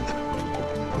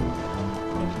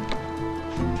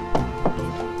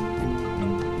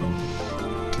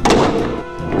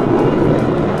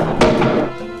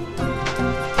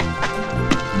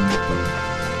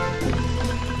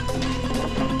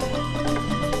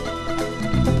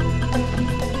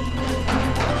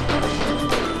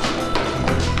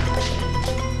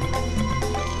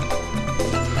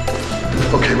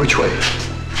 Which way?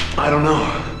 I don't know.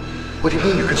 What do you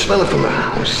mean? You can smell it from the It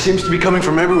house. seems to be coming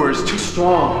from everywhere. It's too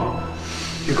strong.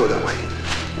 You go that way.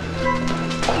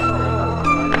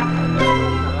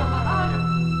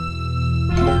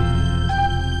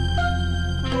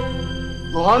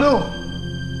 Lohanu?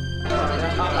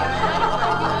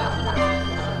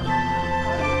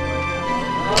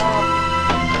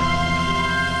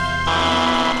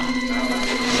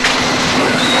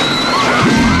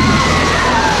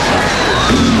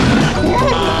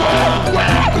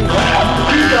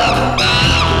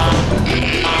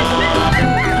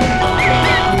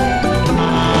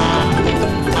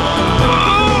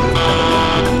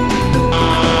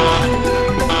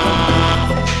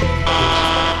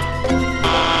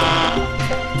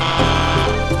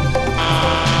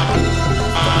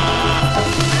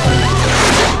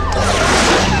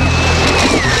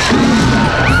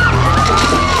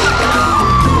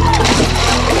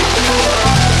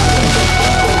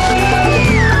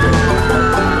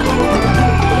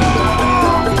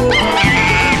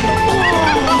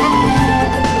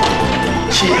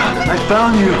 I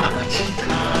found you.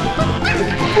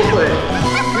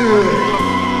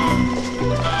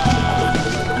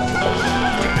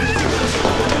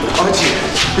 Archie,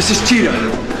 this is Cheetah.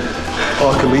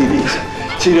 Archimedes.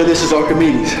 Cheetah, this is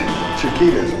Archimedes.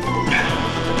 Chiquita.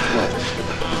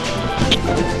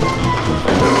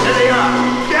 There they are.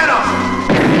 Get them!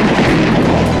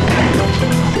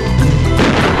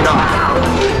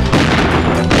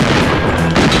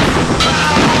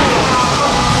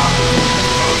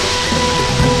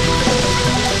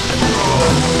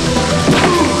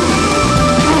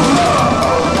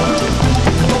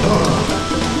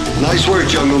 Nice work,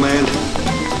 Jungle Man.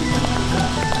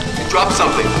 You dropped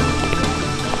something.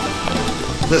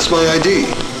 That's my ID.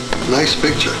 Nice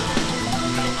picture.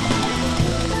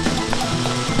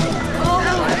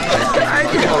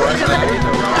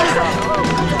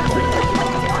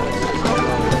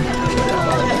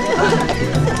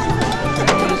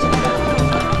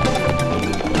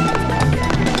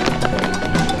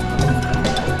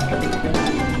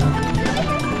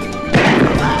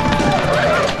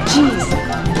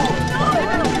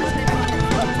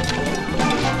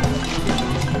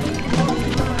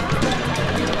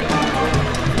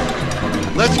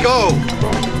 Let's go.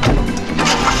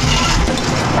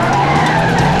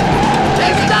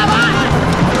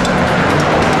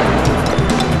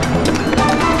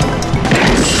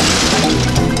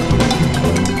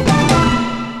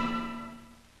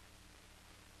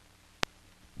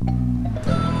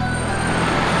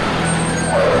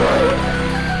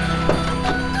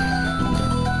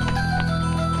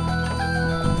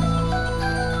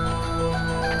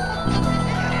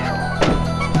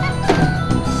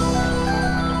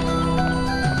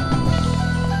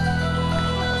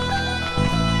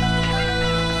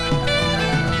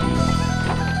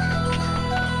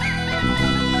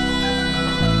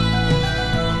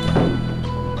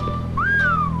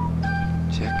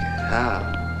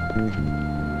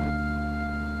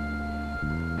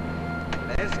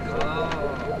 Let's go.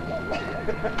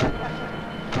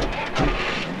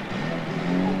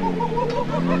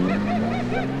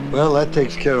 Well, that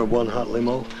takes care of one hot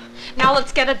limo. Now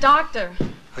let's get a doctor.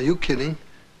 Are you kidding?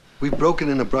 We've broken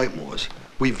into Brightmore's.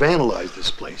 We vandalized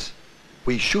this place.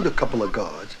 We shoot a couple of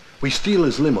guards. We steal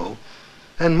his limo.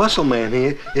 And Muscle Man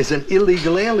here is an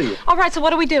illegal alien. All right, so what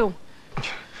do we do?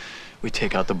 We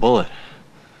take out the bullet.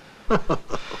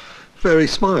 Very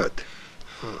smart.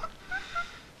 Huh.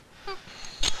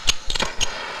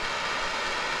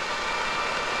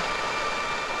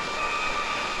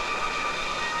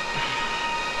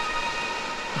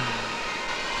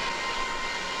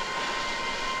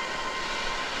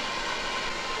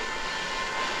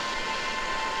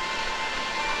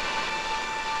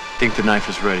 I think the knife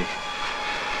is ready.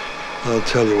 I'll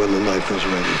tell you when the knife is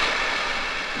ready.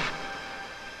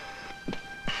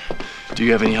 Do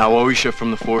you have any hawawisha from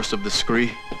the forest of the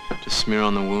scree to smear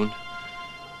on the wound?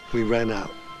 We ran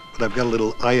out, but I've got a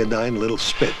little iodine, a little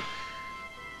spit.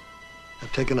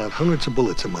 I've taken out hundreds of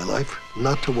bullets in my life,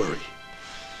 not to worry.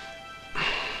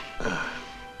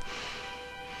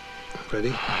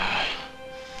 Ready?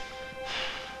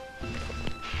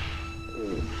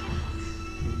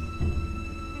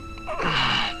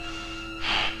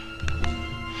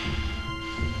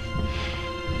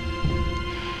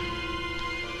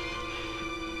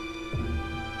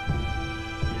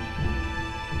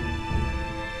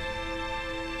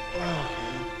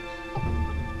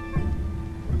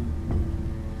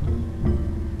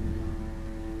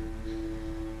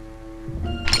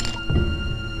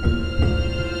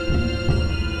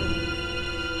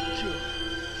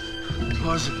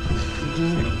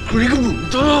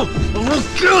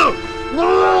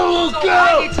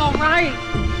 It's all right.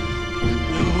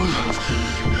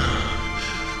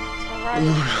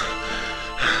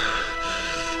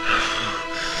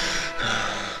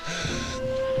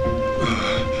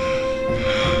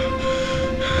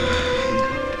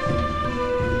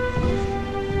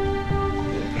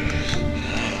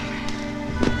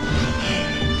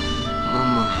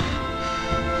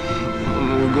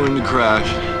 We're going to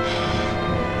crash.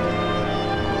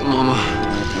 Mama.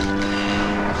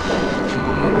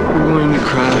 We're going to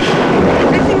crash.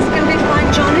 Everything's gonna be fine,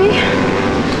 Johnny.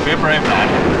 Be brave, lad.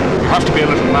 You have to be a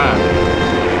little man.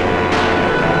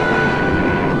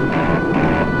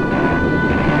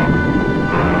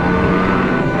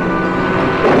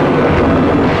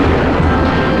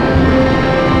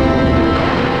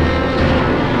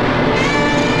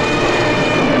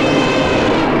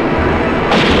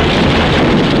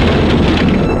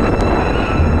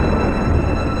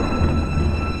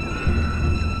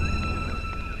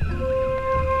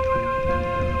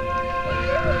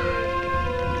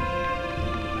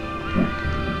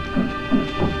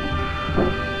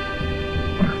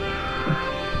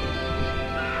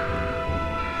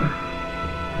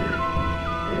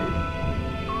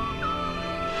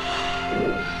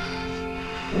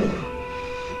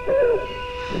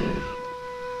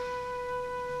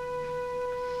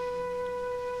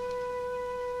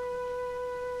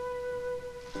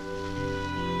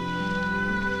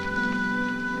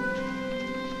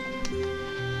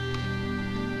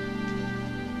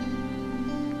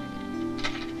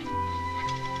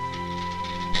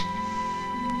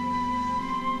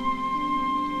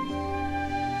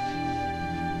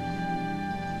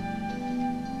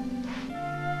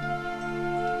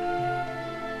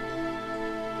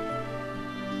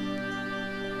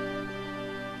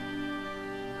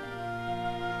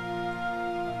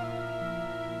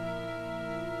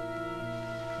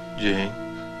 Jane.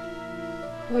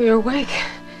 Oh, you're awake.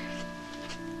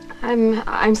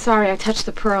 I'm sorry I touched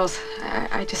the pearls.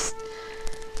 I just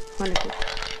wanted to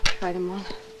try them on.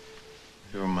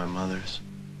 They were my mother's.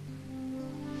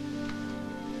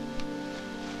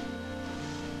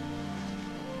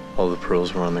 All the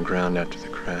pearls were on the ground after the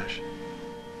crash.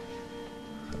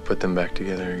 I put them back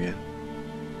together again.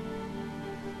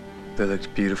 They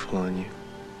looked beautiful on you.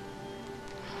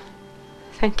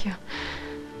 Thank you.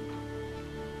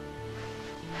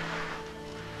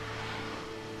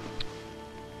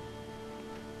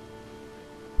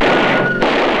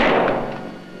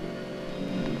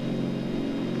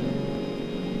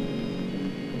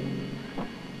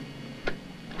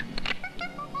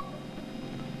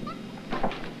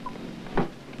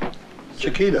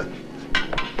 Cheetah.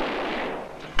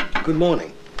 Good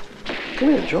morning. Come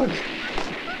here, join me.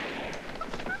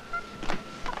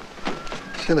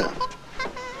 Sit down.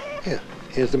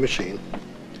 Here's the machine.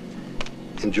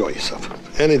 Enjoy yourself.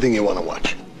 Anything you want to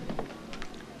watch.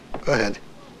 Go ahead.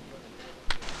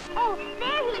 Oh,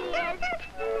 there he is.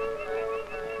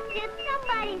 Did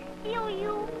somebody steal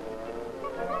you?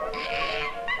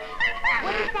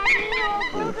 What does that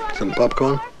mean, old girl? Some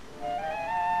popcorn?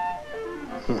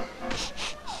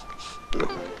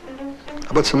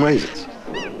 How about some raisins?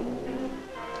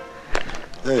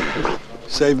 Hey,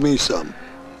 save me some.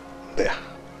 There.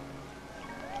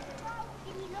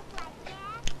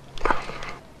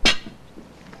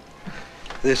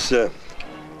 This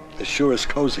sure is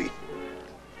cozy.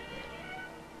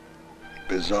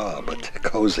 Bizarre, but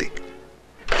cozy.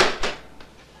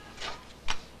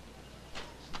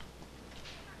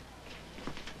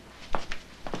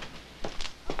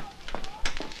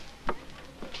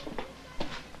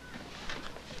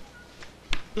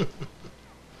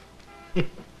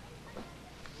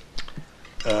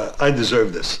 I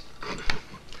deserve this.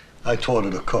 I taught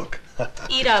her to cook.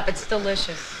 Eat up, it's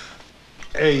delicious.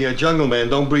 Hey, Jungle Man,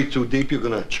 don't breathe too deep, you're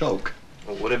gonna choke.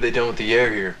 Well, what have they done with the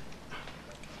air here?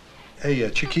 Hey,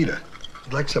 Chiquita,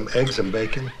 you'd like some eggs and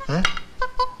bacon, huh?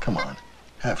 Come on,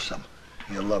 have some.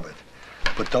 You'll love it.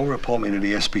 But don't report me to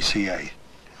the SPCA.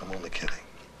 I'm only kidding.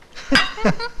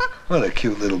 What a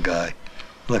cute little guy.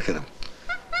 Look at him.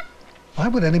 Why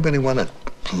would anybody want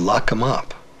to lock him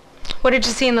up? What did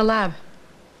you see in the lab?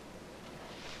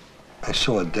 I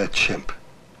saw a dead chimp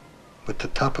with the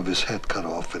top of his head cut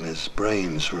off and his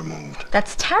brains removed.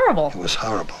 That's terrible. It was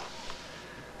horrible.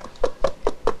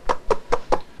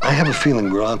 I have a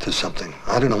feeling we're onto something.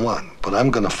 I don't know what, but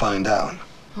I'm gonna find out.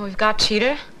 Well, we've got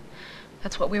Cheetah.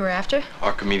 That's what we were after.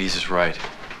 Archimedes is right.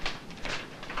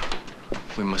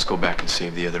 We must go back and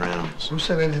save the other animals. Who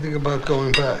said anything about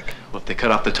going back? Well, if they cut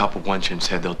off the top of one chimp's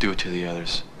head, they'll do it to the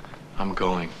others. I'm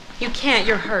going. You can't,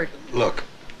 you're hurt. Look,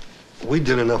 we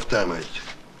did enough damage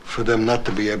for them not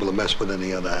to be able to mess with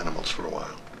any other animals for a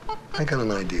while. I got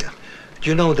an idea. Do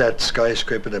you know that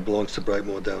skyscraper that belongs to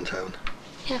Brightmoor downtown?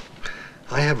 Yeah.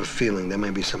 I have a feeling there may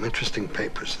be some interesting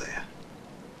papers there.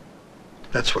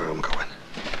 That's where I'm going.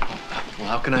 Well,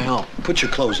 how can I help? Put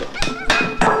your clothes on.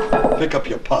 Pick up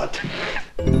your pot.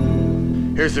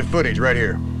 Here's the footage right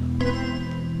here.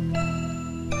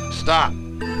 Stop.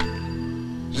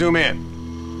 Zoom in.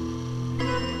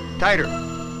 Tighter.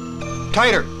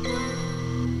 Tighter.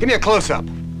 Give me a close-up.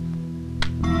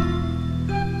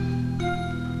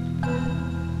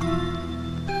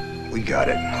 We got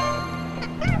it.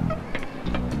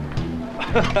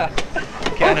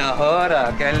 ¡Qué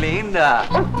enojora! ¡Qué linda!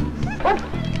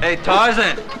 Hey,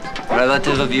 Tarzan!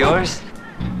 Relative of yours?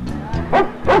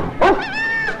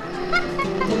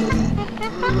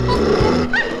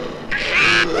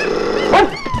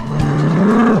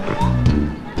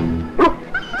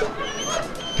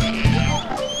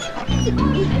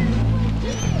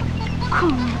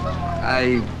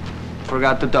 I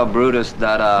forgot to tell Brutus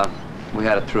that, we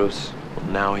had a truce. Well,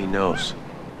 now he knows.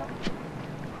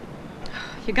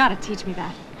 You gotta teach me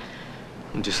that.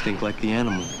 And just think like the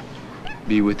animal.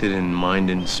 Be with it in mind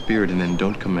and spirit, and then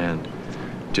don't command.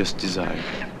 Just desire.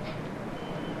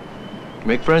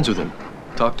 Make friends with him.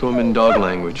 Talk to him in dog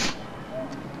language.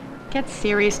 Get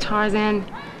serious, Tarzan.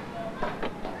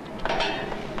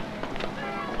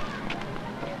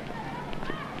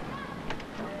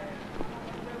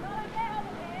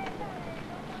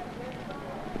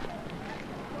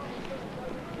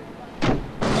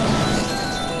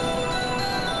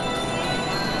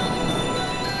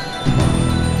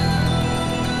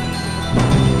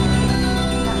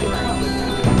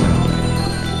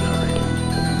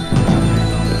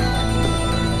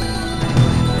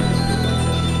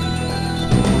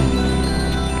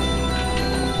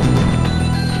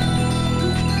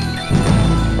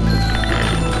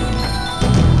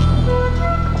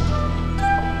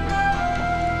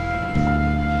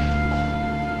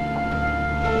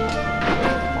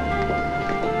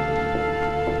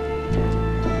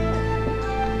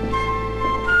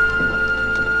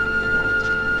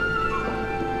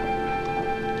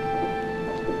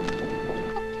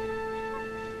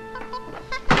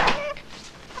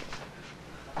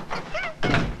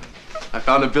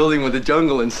 Found a building with a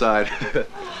jungle inside.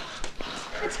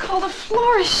 It's called a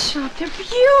florist shop. They're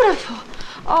beautiful.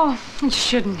 Oh, you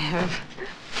shouldn't have.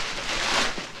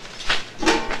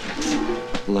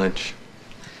 Lunch.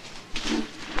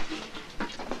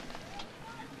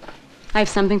 I have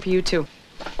something for you, too.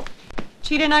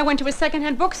 Cheetah and I went to a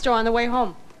secondhand bookstore on the way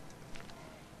home.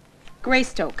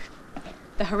 Greystoke.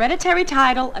 The hereditary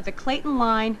title of the Clayton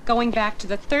line going back to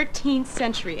the 13th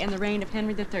century in the reign of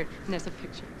Henry III. And there's a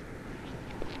picture.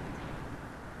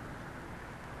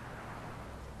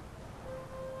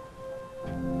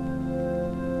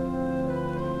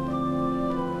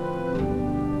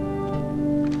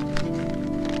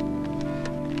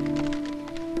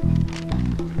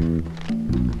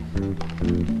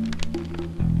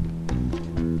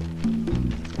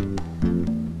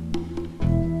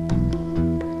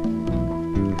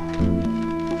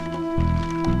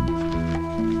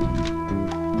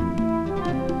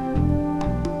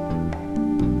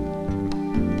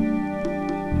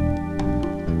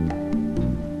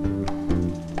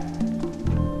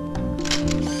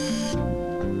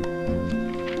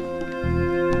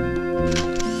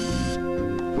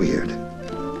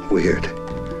 Weird.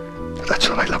 That's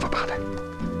what I love about it.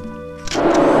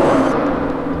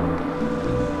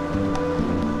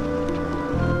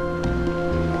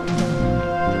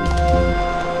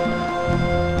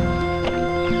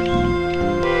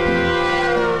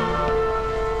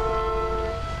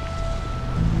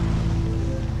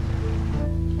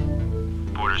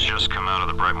 Porter's just come out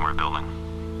of the Brightmoor building.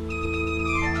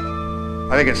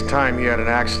 I think it's time he had an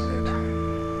accident.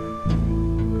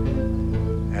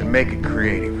 And make it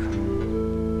creative.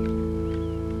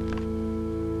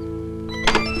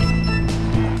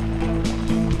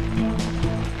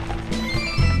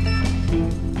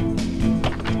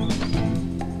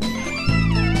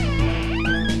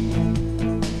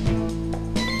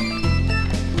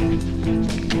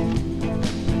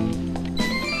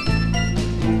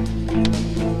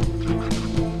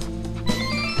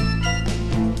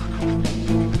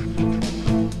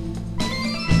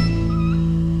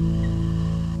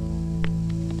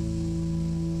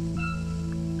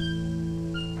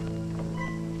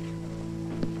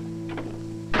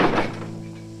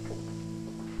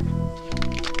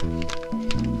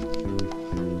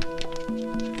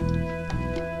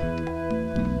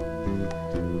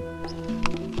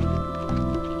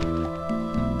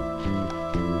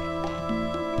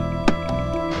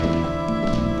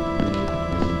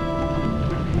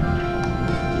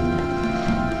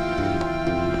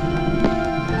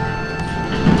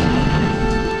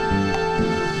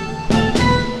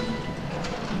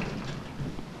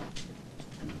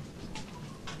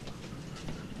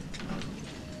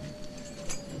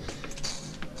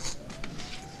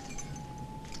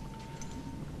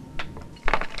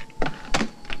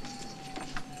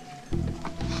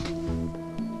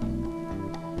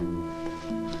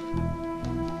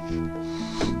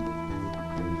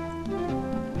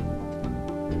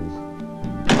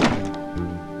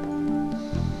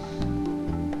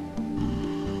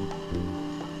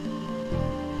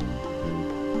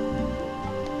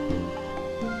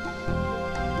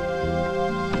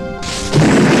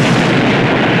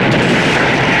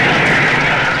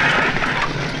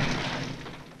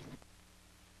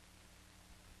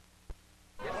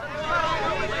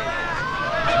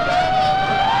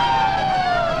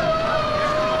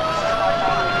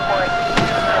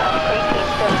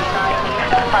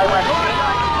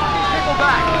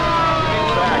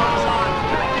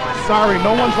 sorry.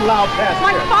 No one's allowed past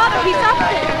My here. father, he's up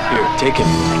there. Here, take him.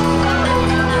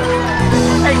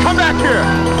 Hey, come back here!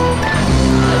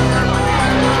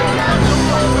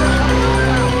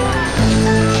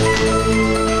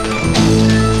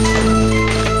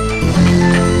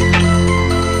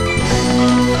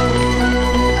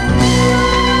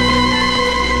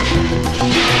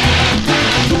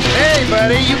 Hey,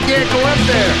 buddy, you can't go up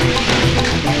there.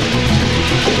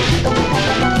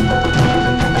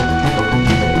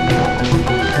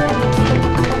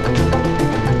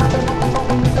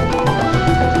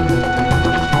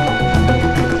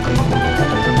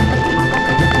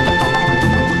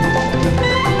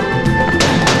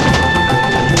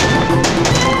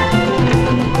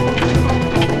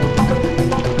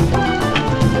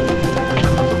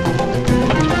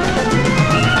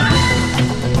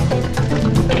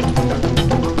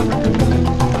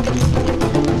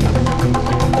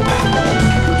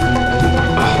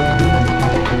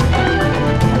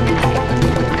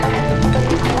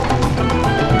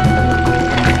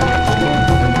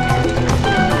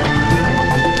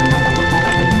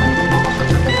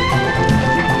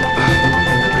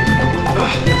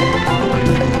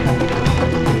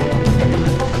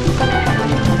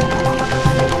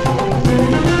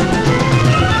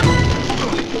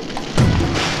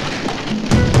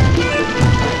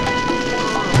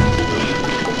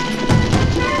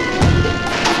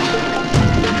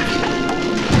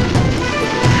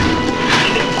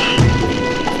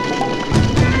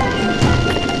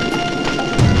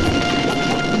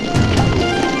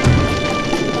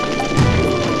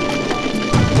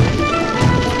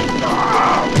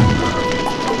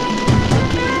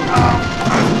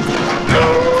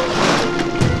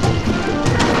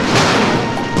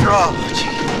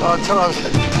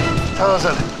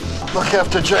 Tarzan, look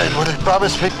after Jane, will you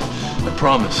promise me? I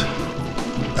promise.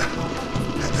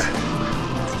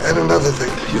 And another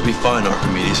thing, You'll be fine,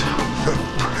 Archimedes.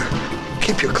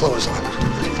 keep your clothes on.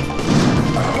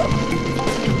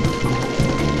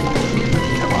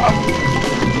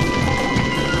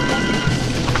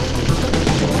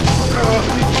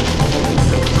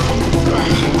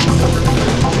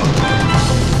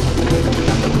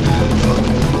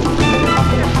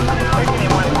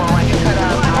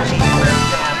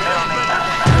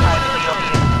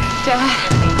 Dad.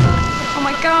 Oh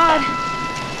my God.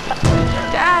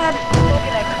 Dad.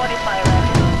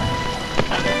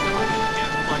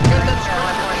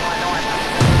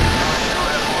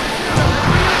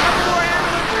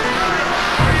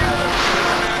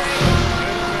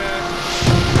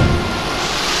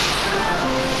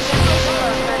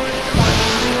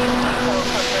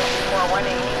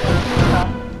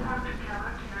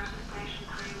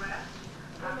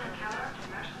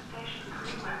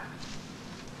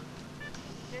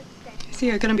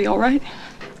 Is he gonna be all right?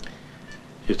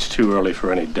 It's too early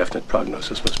for any definite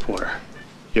prognosis, Miss Porter.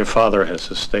 Your father has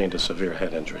sustained a severe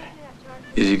head injury.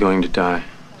 Is he going to die?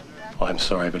 Oh, I'm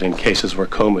sorry, but in cases where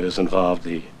coma is involved,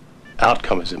 the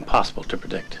outcome is impossible to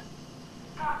predict.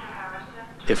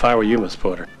 If I were you, Miss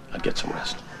Porter, I'd get some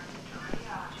rest.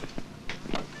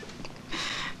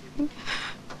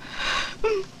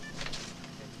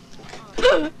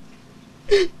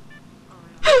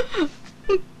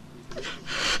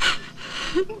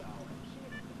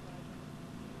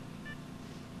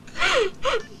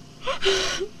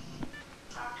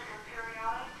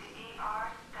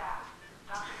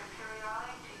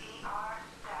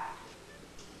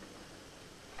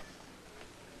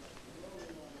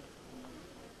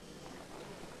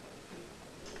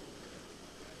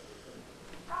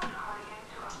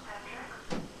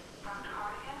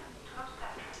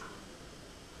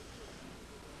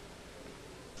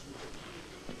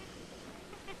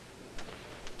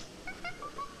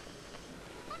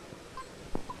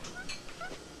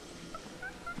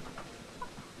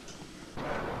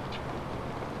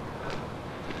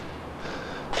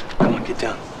 Get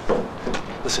down.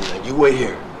 Listen, now, you wait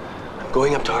here. I'm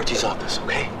going up to Archie's office,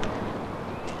 okay?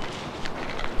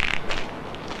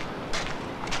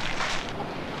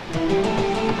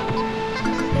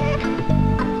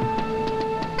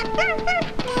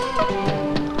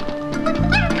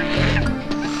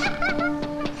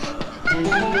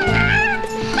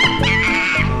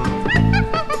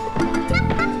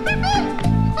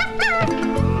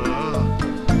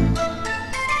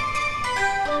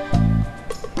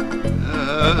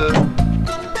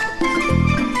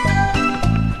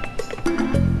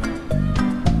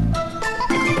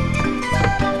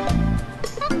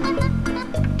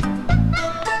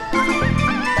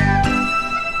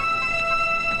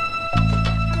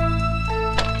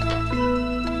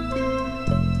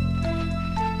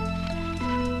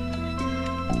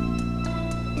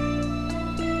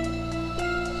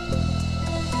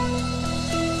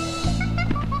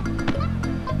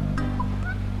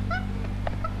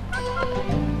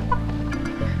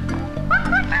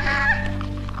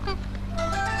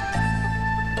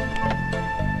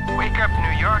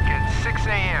 York at 6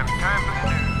 a.m. Time for the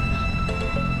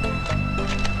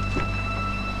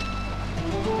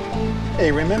news.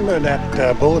 Hey, remember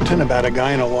that bulletin about a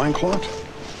guy in a loincloth?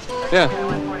 Yeah.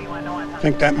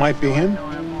 Think that might be him?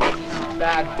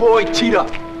 Bad boy, Cheetah.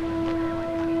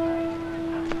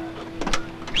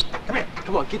 Come here.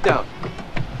 Come on, get down.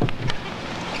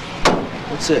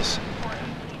 What's this?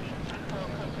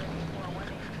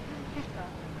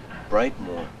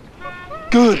 Brightmore.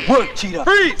 Good work, Cheetah.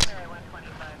 Freeze!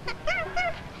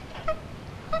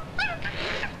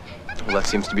 Well, that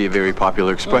seems to be a very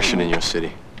popular expression in your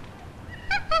city.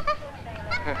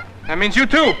 That means you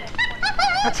too.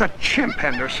 That's a chimp,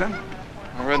 Henderson.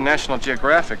 I read National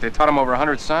Geographic. They taught him over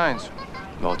 100 signs.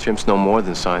 Well, chimps know more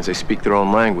than signs. They speak their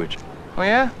own language. Oh,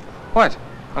 yeah? What?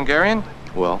 Hungarian?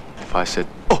 Well, if I said,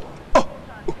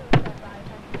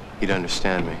 he'd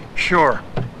understand me. Sure.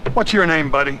 What's your name,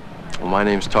 buddy? Well, my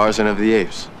name's Tarzan of the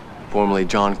Apes, formerly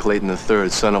John Clayton III,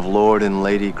 son of Lord and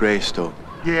Lady Greystoke.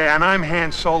 Yeah, and I'm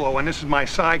Han Solo, and this is my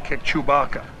sidekick,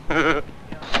 Chewbacca.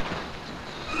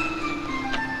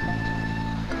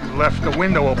 You left the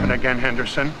window open again,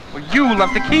 Henderson. Well, you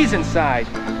left the keys inside.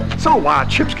 So what?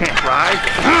 Chips can't drive.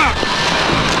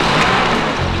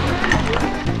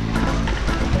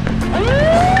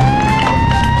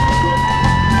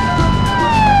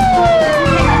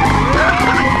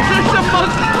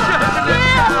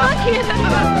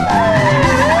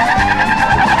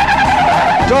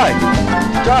 Drive!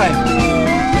 Drive!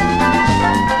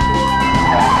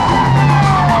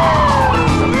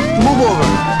 Move over.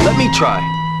 Let me try.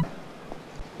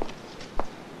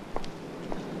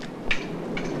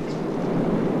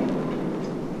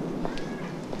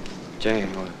 Jane,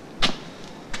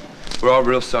 we're all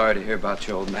real sorry to hear about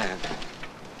your old man.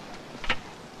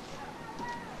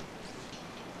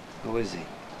 Who is he?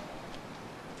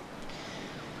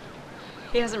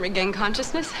 He hasn't regained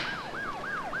consciousness.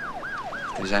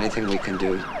 If there's anything we can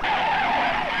do.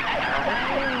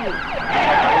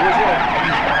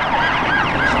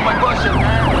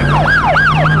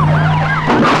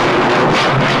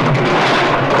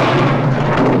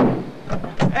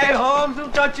 Hey, Holmes, who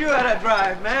taught you how to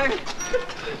drive, man?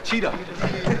 Cheetah.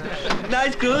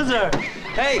 Nice cruiser.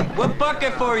 Hey, what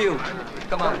bucket for you?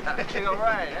 Come on. All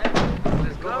right,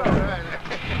 let's go.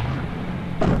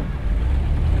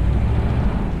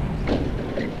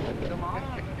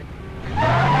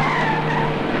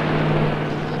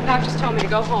 Doc just told me to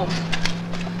go home.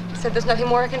 He said there's nothing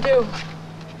more I can do.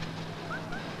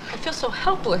 I feel so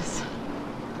helpless.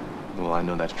 Well, I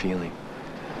know that feeling.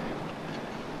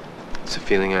 It's a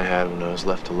feeling I had when I was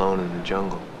left alone in the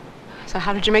jungle. So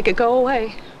how did you make it go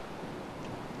away?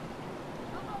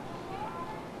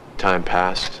 Time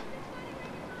passed.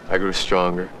 I grew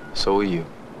stronger. So will you.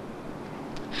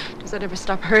 Does that ever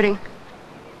stop hurting?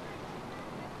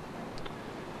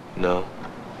 No.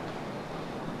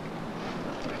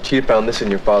 Cheetah found this in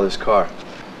your father's car.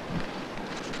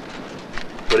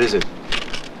 What is it?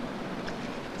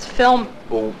 It's film.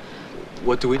 Well,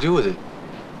 what do we do with it?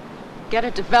 Get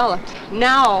it developed.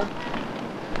 Now.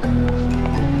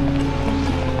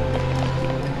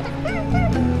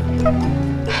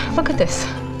 Look at this.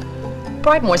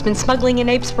 Brightmore's been smuggling in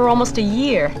apes for almost a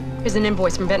year. Here's an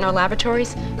invoice from Ventnor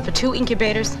Laboratories for 2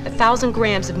 incubators, 1,000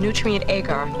 grams of nutrient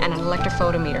agar, and an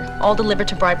electrophotometer, all delivered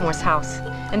to Brightmore's house.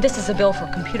 And this is a bill for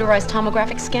a computerized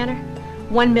tomographic scanner.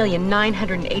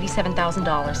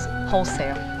 $1,987,000,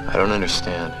 wholesale. I don't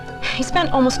understand. He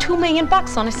spent almost $2 million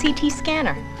on a CT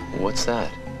scanner. What's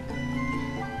that?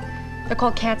 They're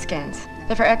called CAT scans.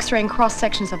 They're for x-raying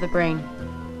cross-sections of the brain.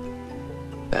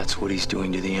 That's what he's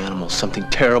doing to the animals. Something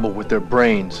terrible with their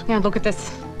brains. Yeah, look at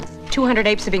this. 200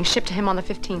 apes are being shipped to him on the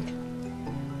 15th.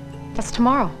 That's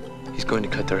tomorrow. He's going to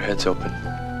cut their heads open.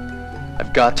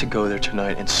 I've got to go there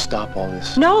tonight and stop all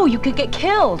this. No, you could get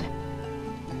killed.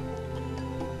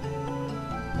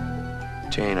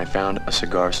 Jane, I found a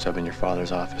cigar stub in your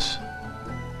father's office.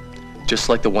 Just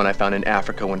like the one I found in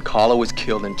Africa when Kala was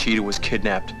killed and Cheetah was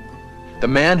kidnapped. The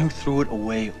man who threw it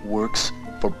away works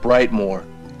for Brightmore.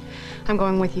 I'm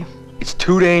going with you. It's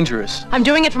too dangerous. I'm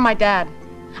doing it for my dad.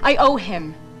 I owe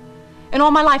him. In all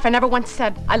my life, I never once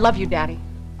said, I love you, Daddy.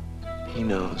 He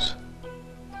knows.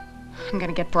 I'm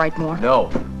gonna get Brightmore. No.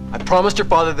 I promised your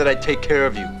father that I'd take care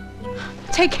of you.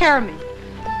 Take care of me.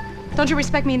 Don't you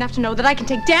respect me enough to know that I can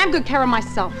take damn good care of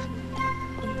myself?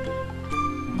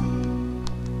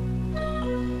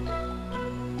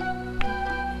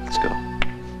 Let's go.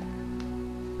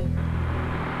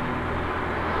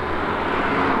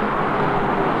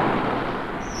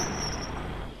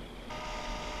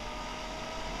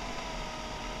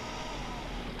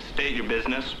 State your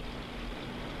business.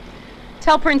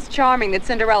 Tell Prince Charming that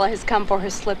Cinderella has come for her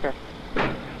slipper.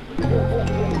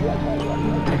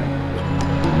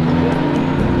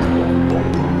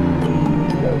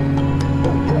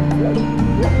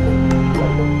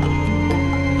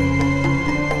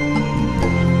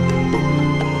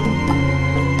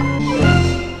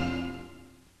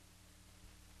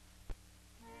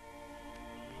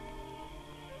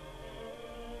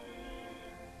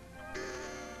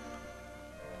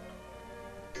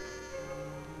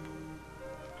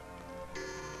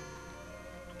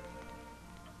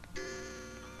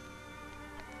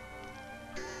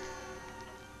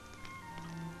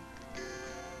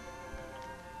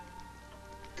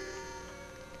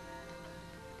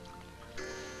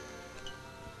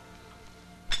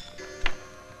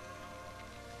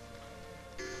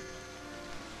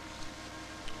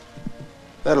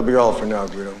 That'll be all for now,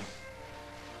 Guido.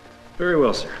 Very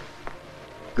well, sir.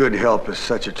 Good help is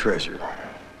such a treasure.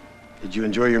 Did you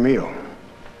enjoy your meal?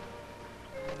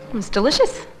 It was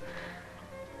delicious.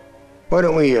 Why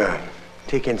don't we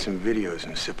take in some videos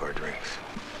and sip our drinks?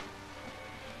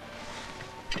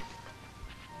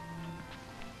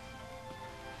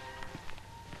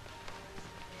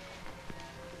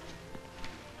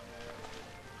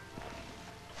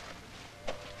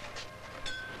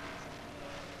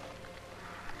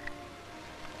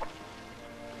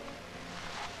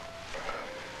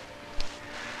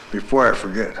 Before I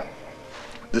forget,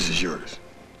 this is yours.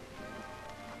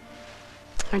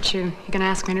 Aren't you gonna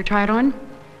ask me to try it on?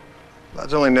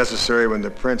 That's only necessary when the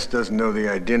prince doesn't know the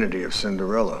identity of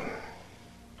Cinderella.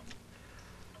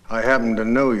 I happen to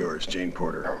know yours, Jane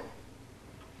Porter.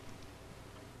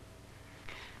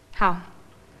 How?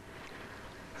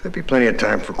 There'll be plenty of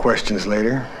time for questions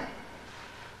later.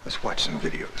 Let's watch some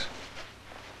videos.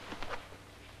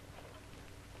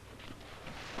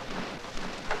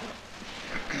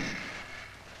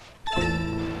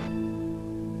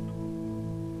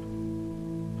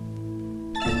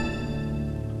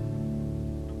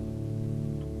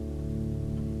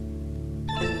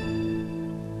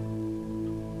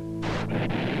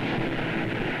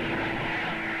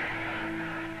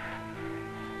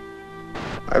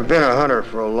 I've been a hunter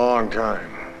for a long time.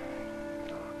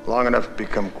 Long enough to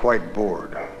become quite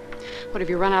bored. What, have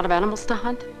you run out of animals to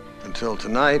hunt? Until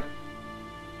tonight,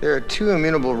 there are two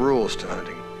immutable rules to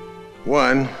hunting.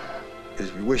 One is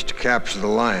if you wish to capture the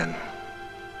lion,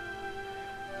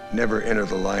 never enter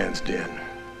the lion's den.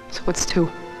 So what's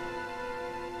two?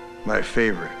 My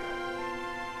favorite.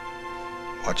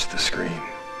 Watch the screen.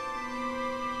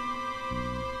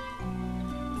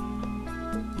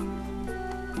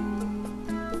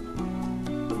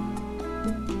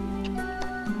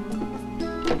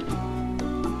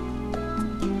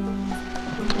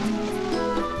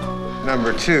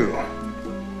 Number two,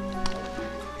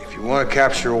 if you want to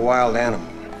capture a wild animal,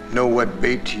 know what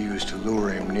bait to use to lure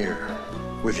him near.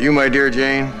 With you, my dear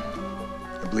Jane,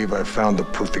 I believe I've found the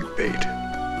perfect bait.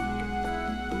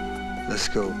 Let's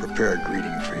go prepare a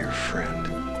greeting for your friend.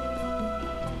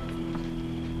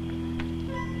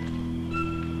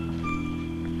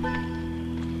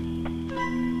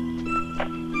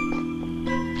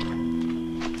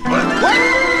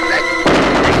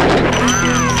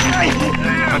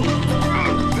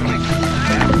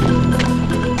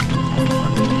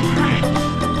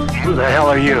 Who the hell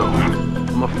are you?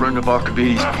 I'm a friend of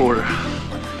Archimedes Porter.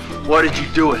 Why did you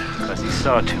do it? Because he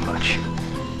saw too much.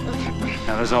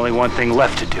 Now there's only one thing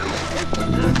left to do.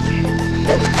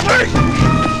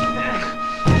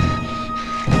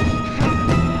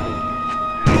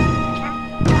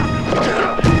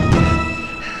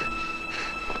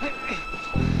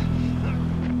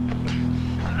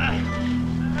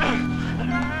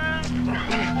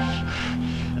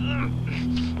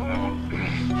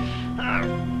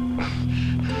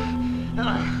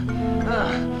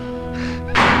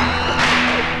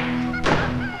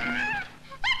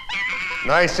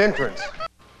 Nice entrance.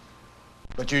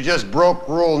 But you just broke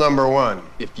rule number one.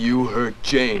 If you hurt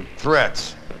Jane.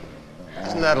 Threats.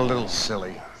 Isn't that a little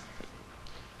silly?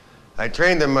 I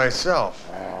trained them myself.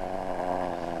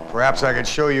 Perhaps I could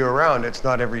show you around. It's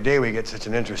not every day we get such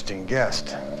an interesting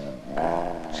guest.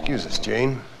 Excuse us,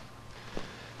 Jane.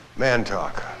 Man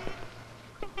talk.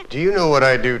 Do you know what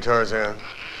I do, Tarzan?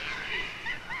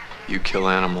 You kill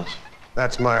animals.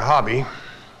 That's my hobby.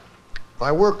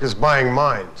 My work is buying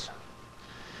minds.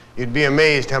 You'd be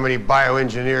amazed how many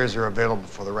bioengineers are available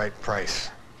for the right price.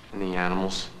 And the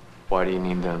animals? Why do you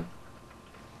need them?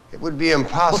 It would be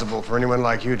impossible for anyone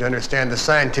like you to understand the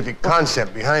scientific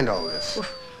concept behind all this.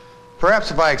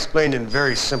 Perhaps if I explained in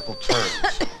very simple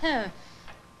terms.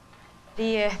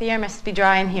 The air must be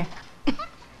dry in here.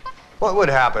 What would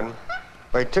happen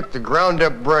I took the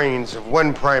ground-up brains of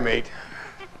one primate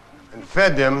and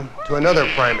fed them to another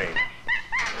primate.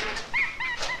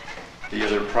 The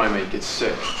other primate gets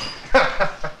sick.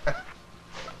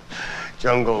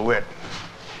 Jungle wit.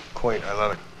 Quaint, I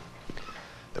love it.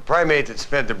 The primate that's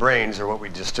fed the brains, or what we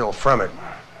distill from it,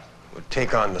 would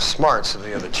take on the smarts of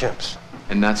the other chimps.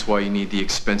 And that's why you need the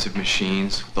expensive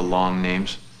machines with the long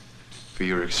names for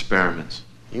your experiments.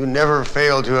 You never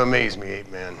fail to amaze me,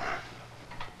 Ape Man.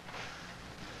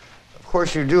 Of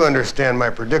course, you do understand my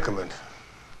predicament.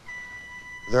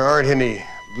 There aren't any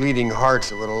bleeding hearts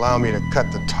that would allow me to cut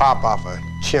the top off a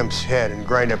chimp's head and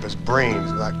grind up his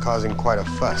brains without causing quite a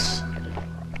fuss.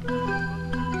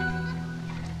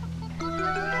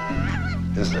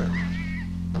 Is there?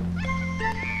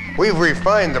 We've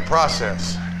refined the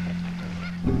process.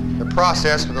 The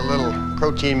process with a little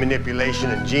protein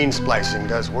manipulation and gene splicing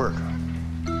does work.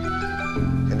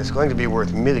 And it's going to be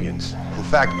worth millions. In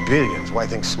fact, billions. Why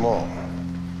think small?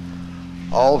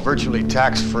 All virtually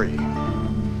tax-free.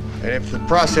 And if the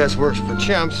process works for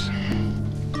chimps,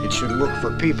 it should work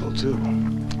for people, too.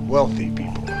 Wealthy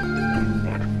people.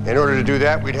 In order to do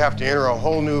that, we'd have to enter a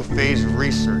whole new phase of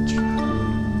research,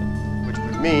 which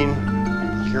would mean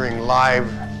curing live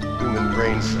human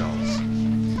brain cells.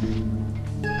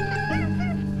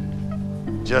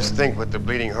 Just think what the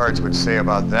bleeding hearts would say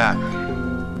about that.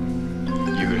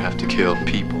 You would have to kill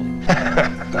people.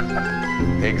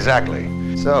 Exactly.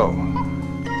 So,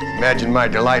 imagine my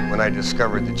delight when I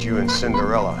discovered that you and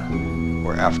Cinderella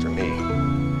were after me.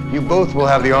 You both will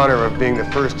have the honor of being the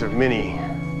first of many,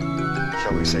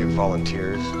 shall we say,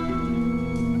 volunteers.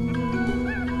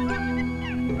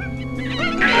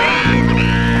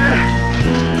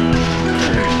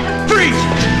 Freeze!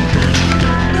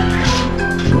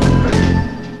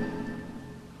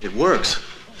 It works.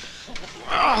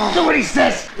 Do what he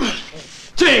says!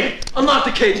 Jane, unlock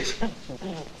the cages.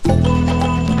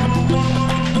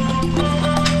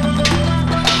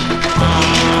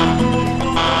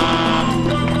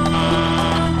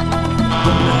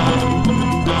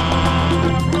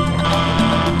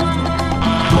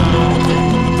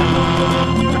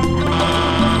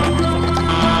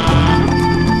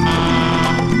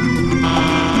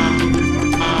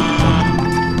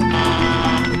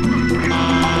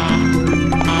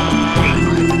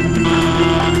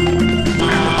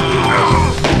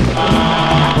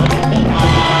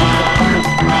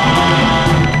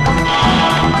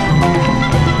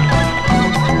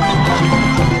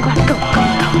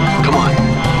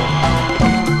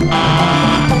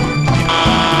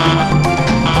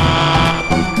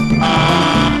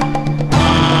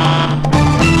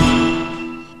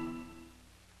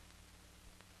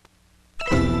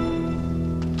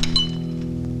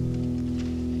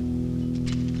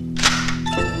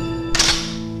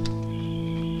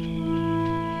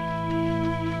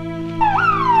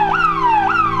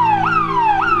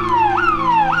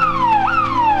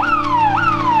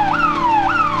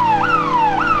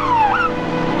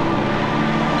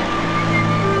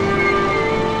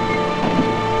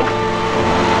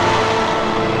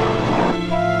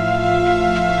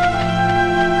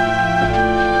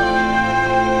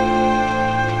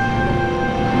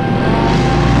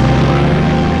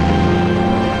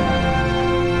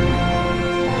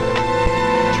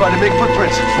 Try to make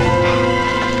footprints.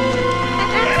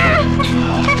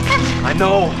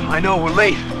 I know, we're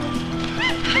late.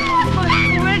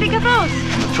 Where did he get those?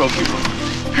 In the trophy room.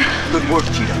 Good work,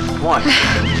 Cheetah. Go on.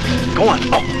 Go on.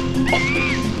 Oh.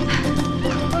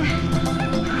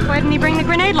 Why didn't he bring the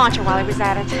grenade launcher while he was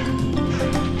at it?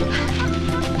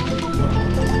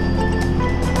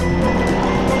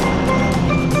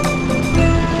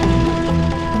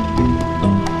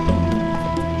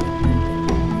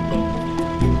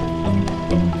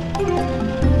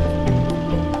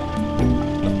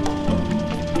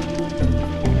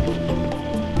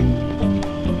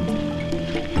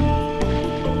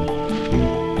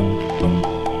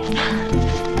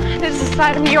 This is a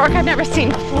side of New York I've never seen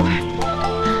before.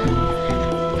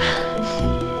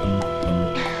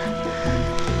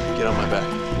 Get on my back.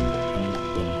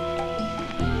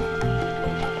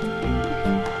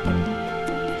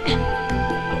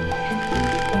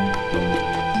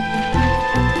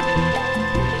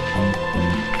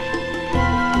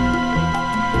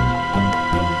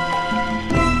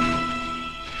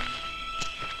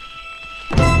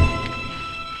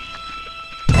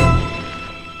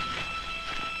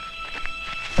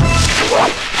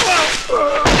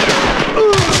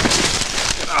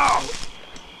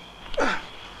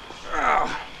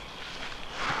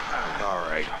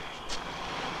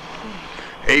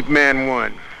 Ape Man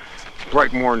won.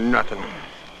 Right more than nothing.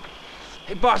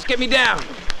 Hey, boss, get me down.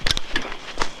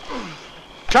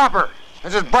 Chopper,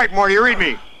 this is Brightmore. Do you read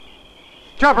me?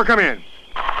 Chopper, come in.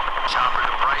 Chopper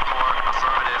to Brightmore,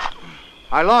 affirmative.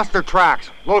 I lost their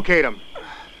tracks. Locate them.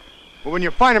 But when you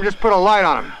find them, just put a light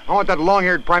on them. I want that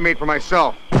long-haired primate for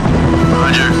myself.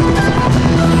 Roger.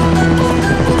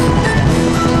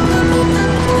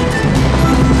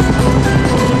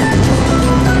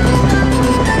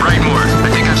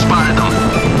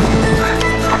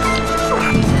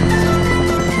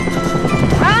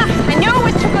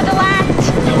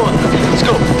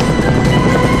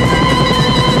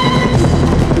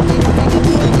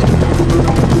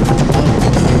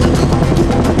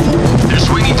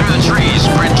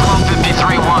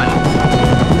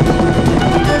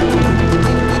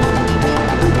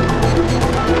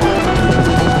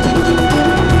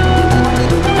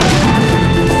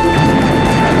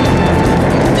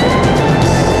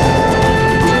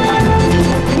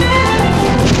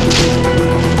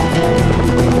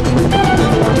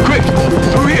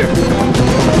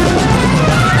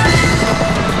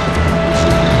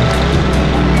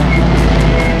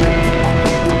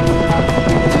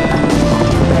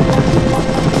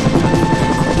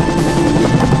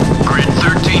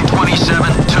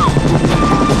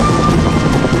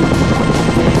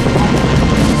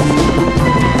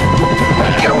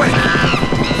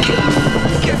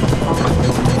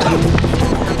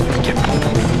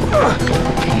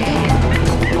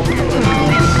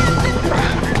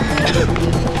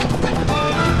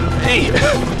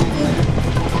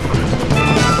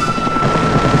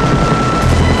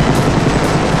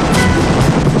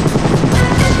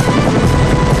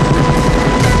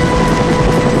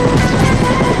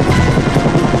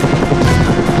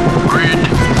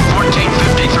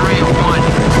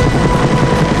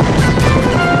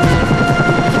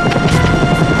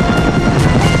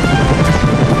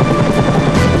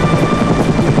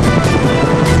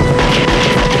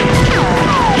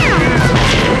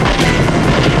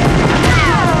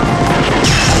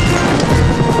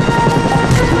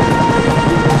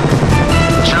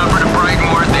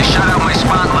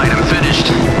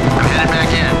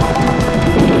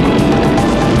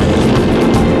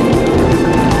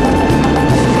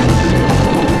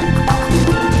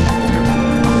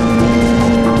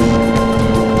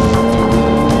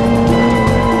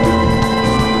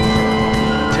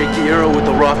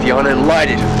 And light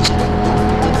it.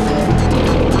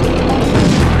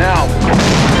 Now.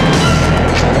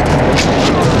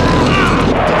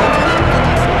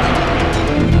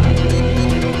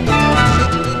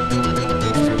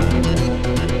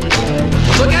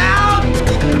 Look out!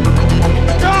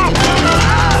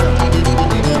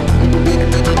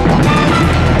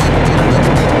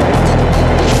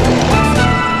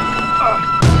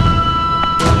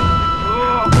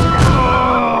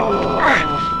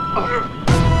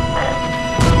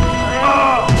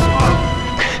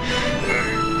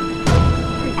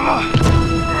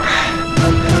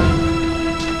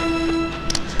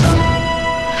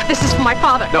 This is for my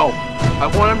father. No, I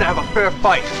want him to have a fair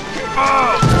fight.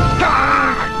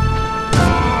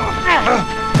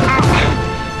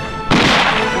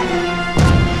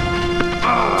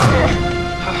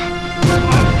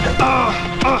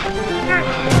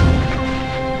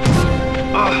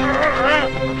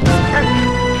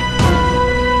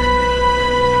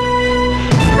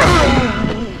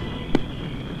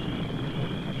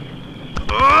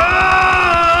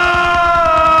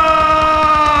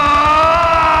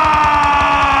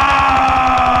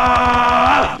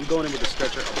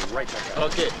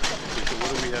 Okay, so what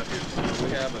do we have here?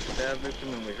 We have a stab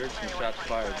victim and we heard some shots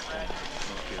fired.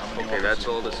 Okay, that's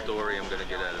all the story I'm gonna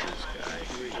get out of this guy.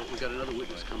 We got another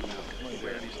witness coming out.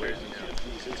 Where's he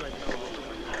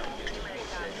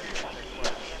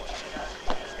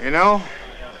now? You know,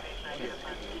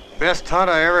 best hunt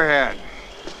I ever had.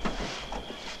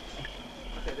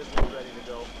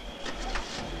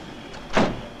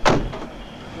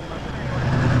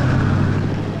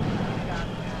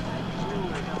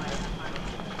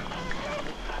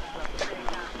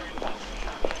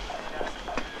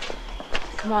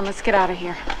 Come on, let's get out of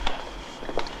here.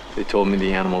 They told me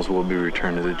the animals will be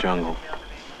returned to the jungle.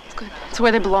 Good. It's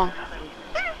where they belong.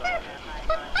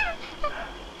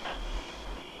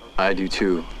 I do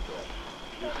too.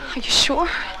 Are you sure?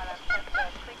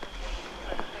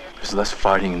 There's less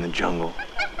fighting in the jungle.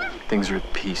 Things are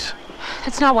at peace.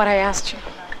 That's not what I asked you.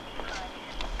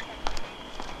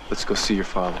 Let's go see your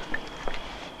father.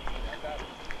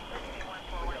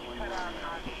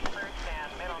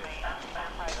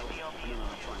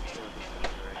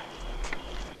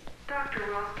 Dr.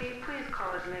 Rolski, please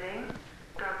call admitting.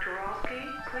 Dr. Rolski,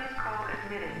 please call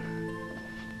admitting.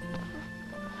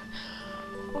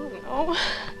 Oh no.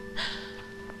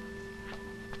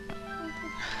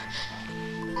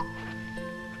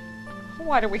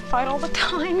 Why do we fight all the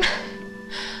time?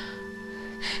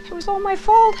 It was all my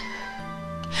fault.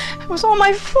 It was all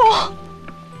my fault.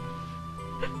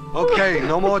 Okay,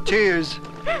 no more tears.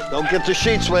 Don't get the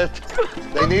sheets wet.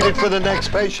 They need it for the next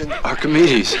patient.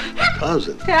 Archimedes.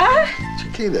 Tarzan. Dad?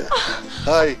 Cheetah.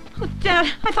 Hi.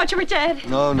 Dad, I thought you were dead.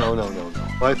 No.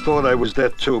 I thought I was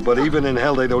dead too, but even in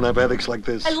hell they don't have headaches like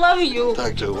this. I love you.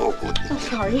 I do. Oh. I'm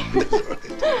sorry.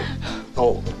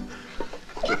 Oh.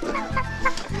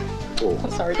 Oh.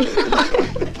 I'm sorry.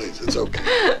 Please, it's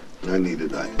okay. I needed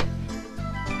that.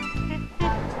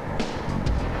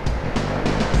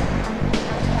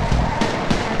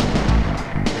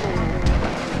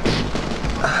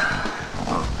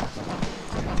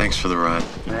 Thanks for the ride.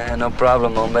 No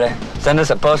problem, hombre. Send us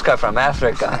a postcard from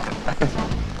Africa.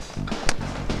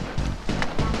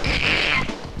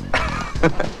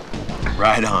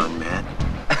 Right on, man.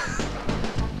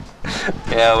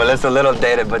 Yeah, well, it's a little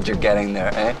dated, but you're getting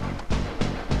there, eh?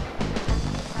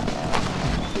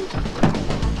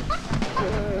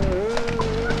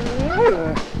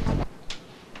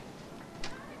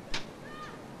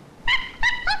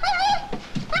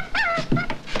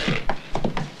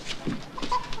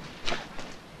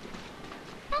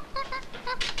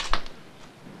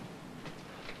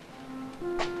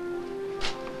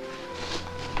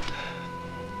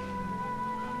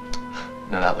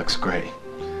 Now that looks great.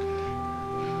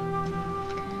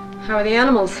 How are the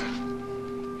animals?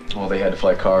 Well, they had to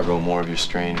fly cargo, more of your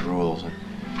strange rules. And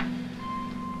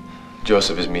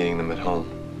Joseph is meeting them at home.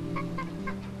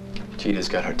 Cheetah's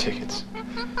got our tickets.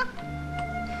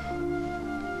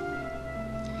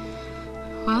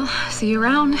 Well, see you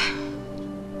around.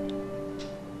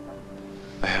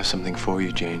 I have something for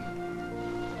you, Jane.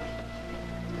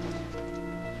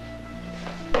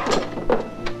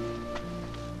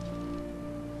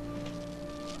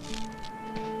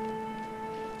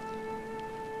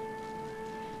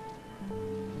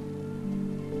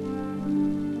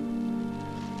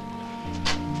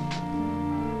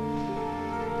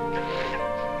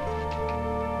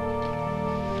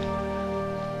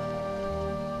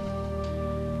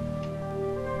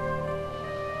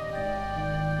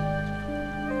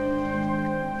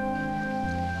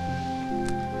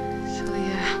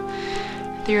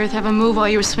 The earth have a move while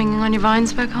you were swinging on your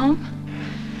vines back home?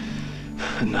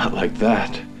 Not like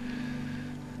that.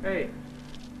 Hey.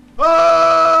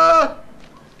 What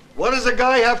does a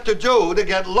guy have to do to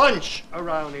get lunch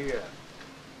around here?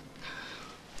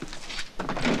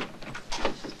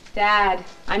 Dad,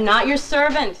 I'm not your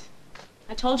servant.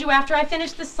 I told you after I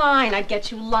finished the sign, I'd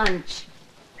get you lunch.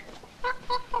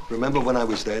 Remember when I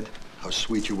was dead? How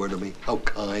sweet you were to me, how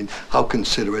kind, how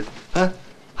considerate, huh?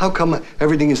 How come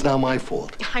everything is now my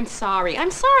fault? I'm sorry,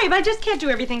 but I just can't do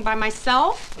everything by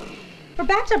myself. We're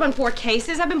backed up on 4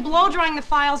 cases. I've been blow drying the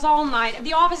files all night.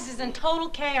 The office is in total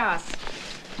chaos.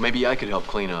 Maybe I could help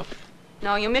clean up.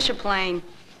 No, you'll miss your plane.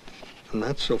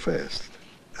 Not so fast.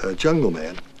 Jungle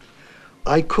Man,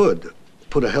 I could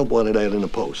put a help wanted ad in the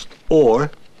Post,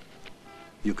 or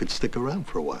you could stick around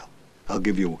for a while. I'll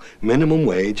give you minimum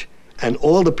wage and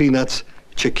all the peanuts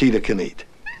Cheetah can eat.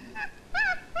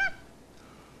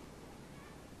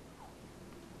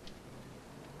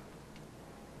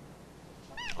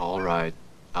 All right,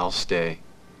 I'll stay.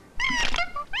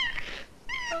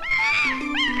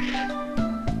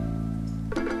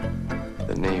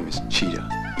 The name is Cheetah.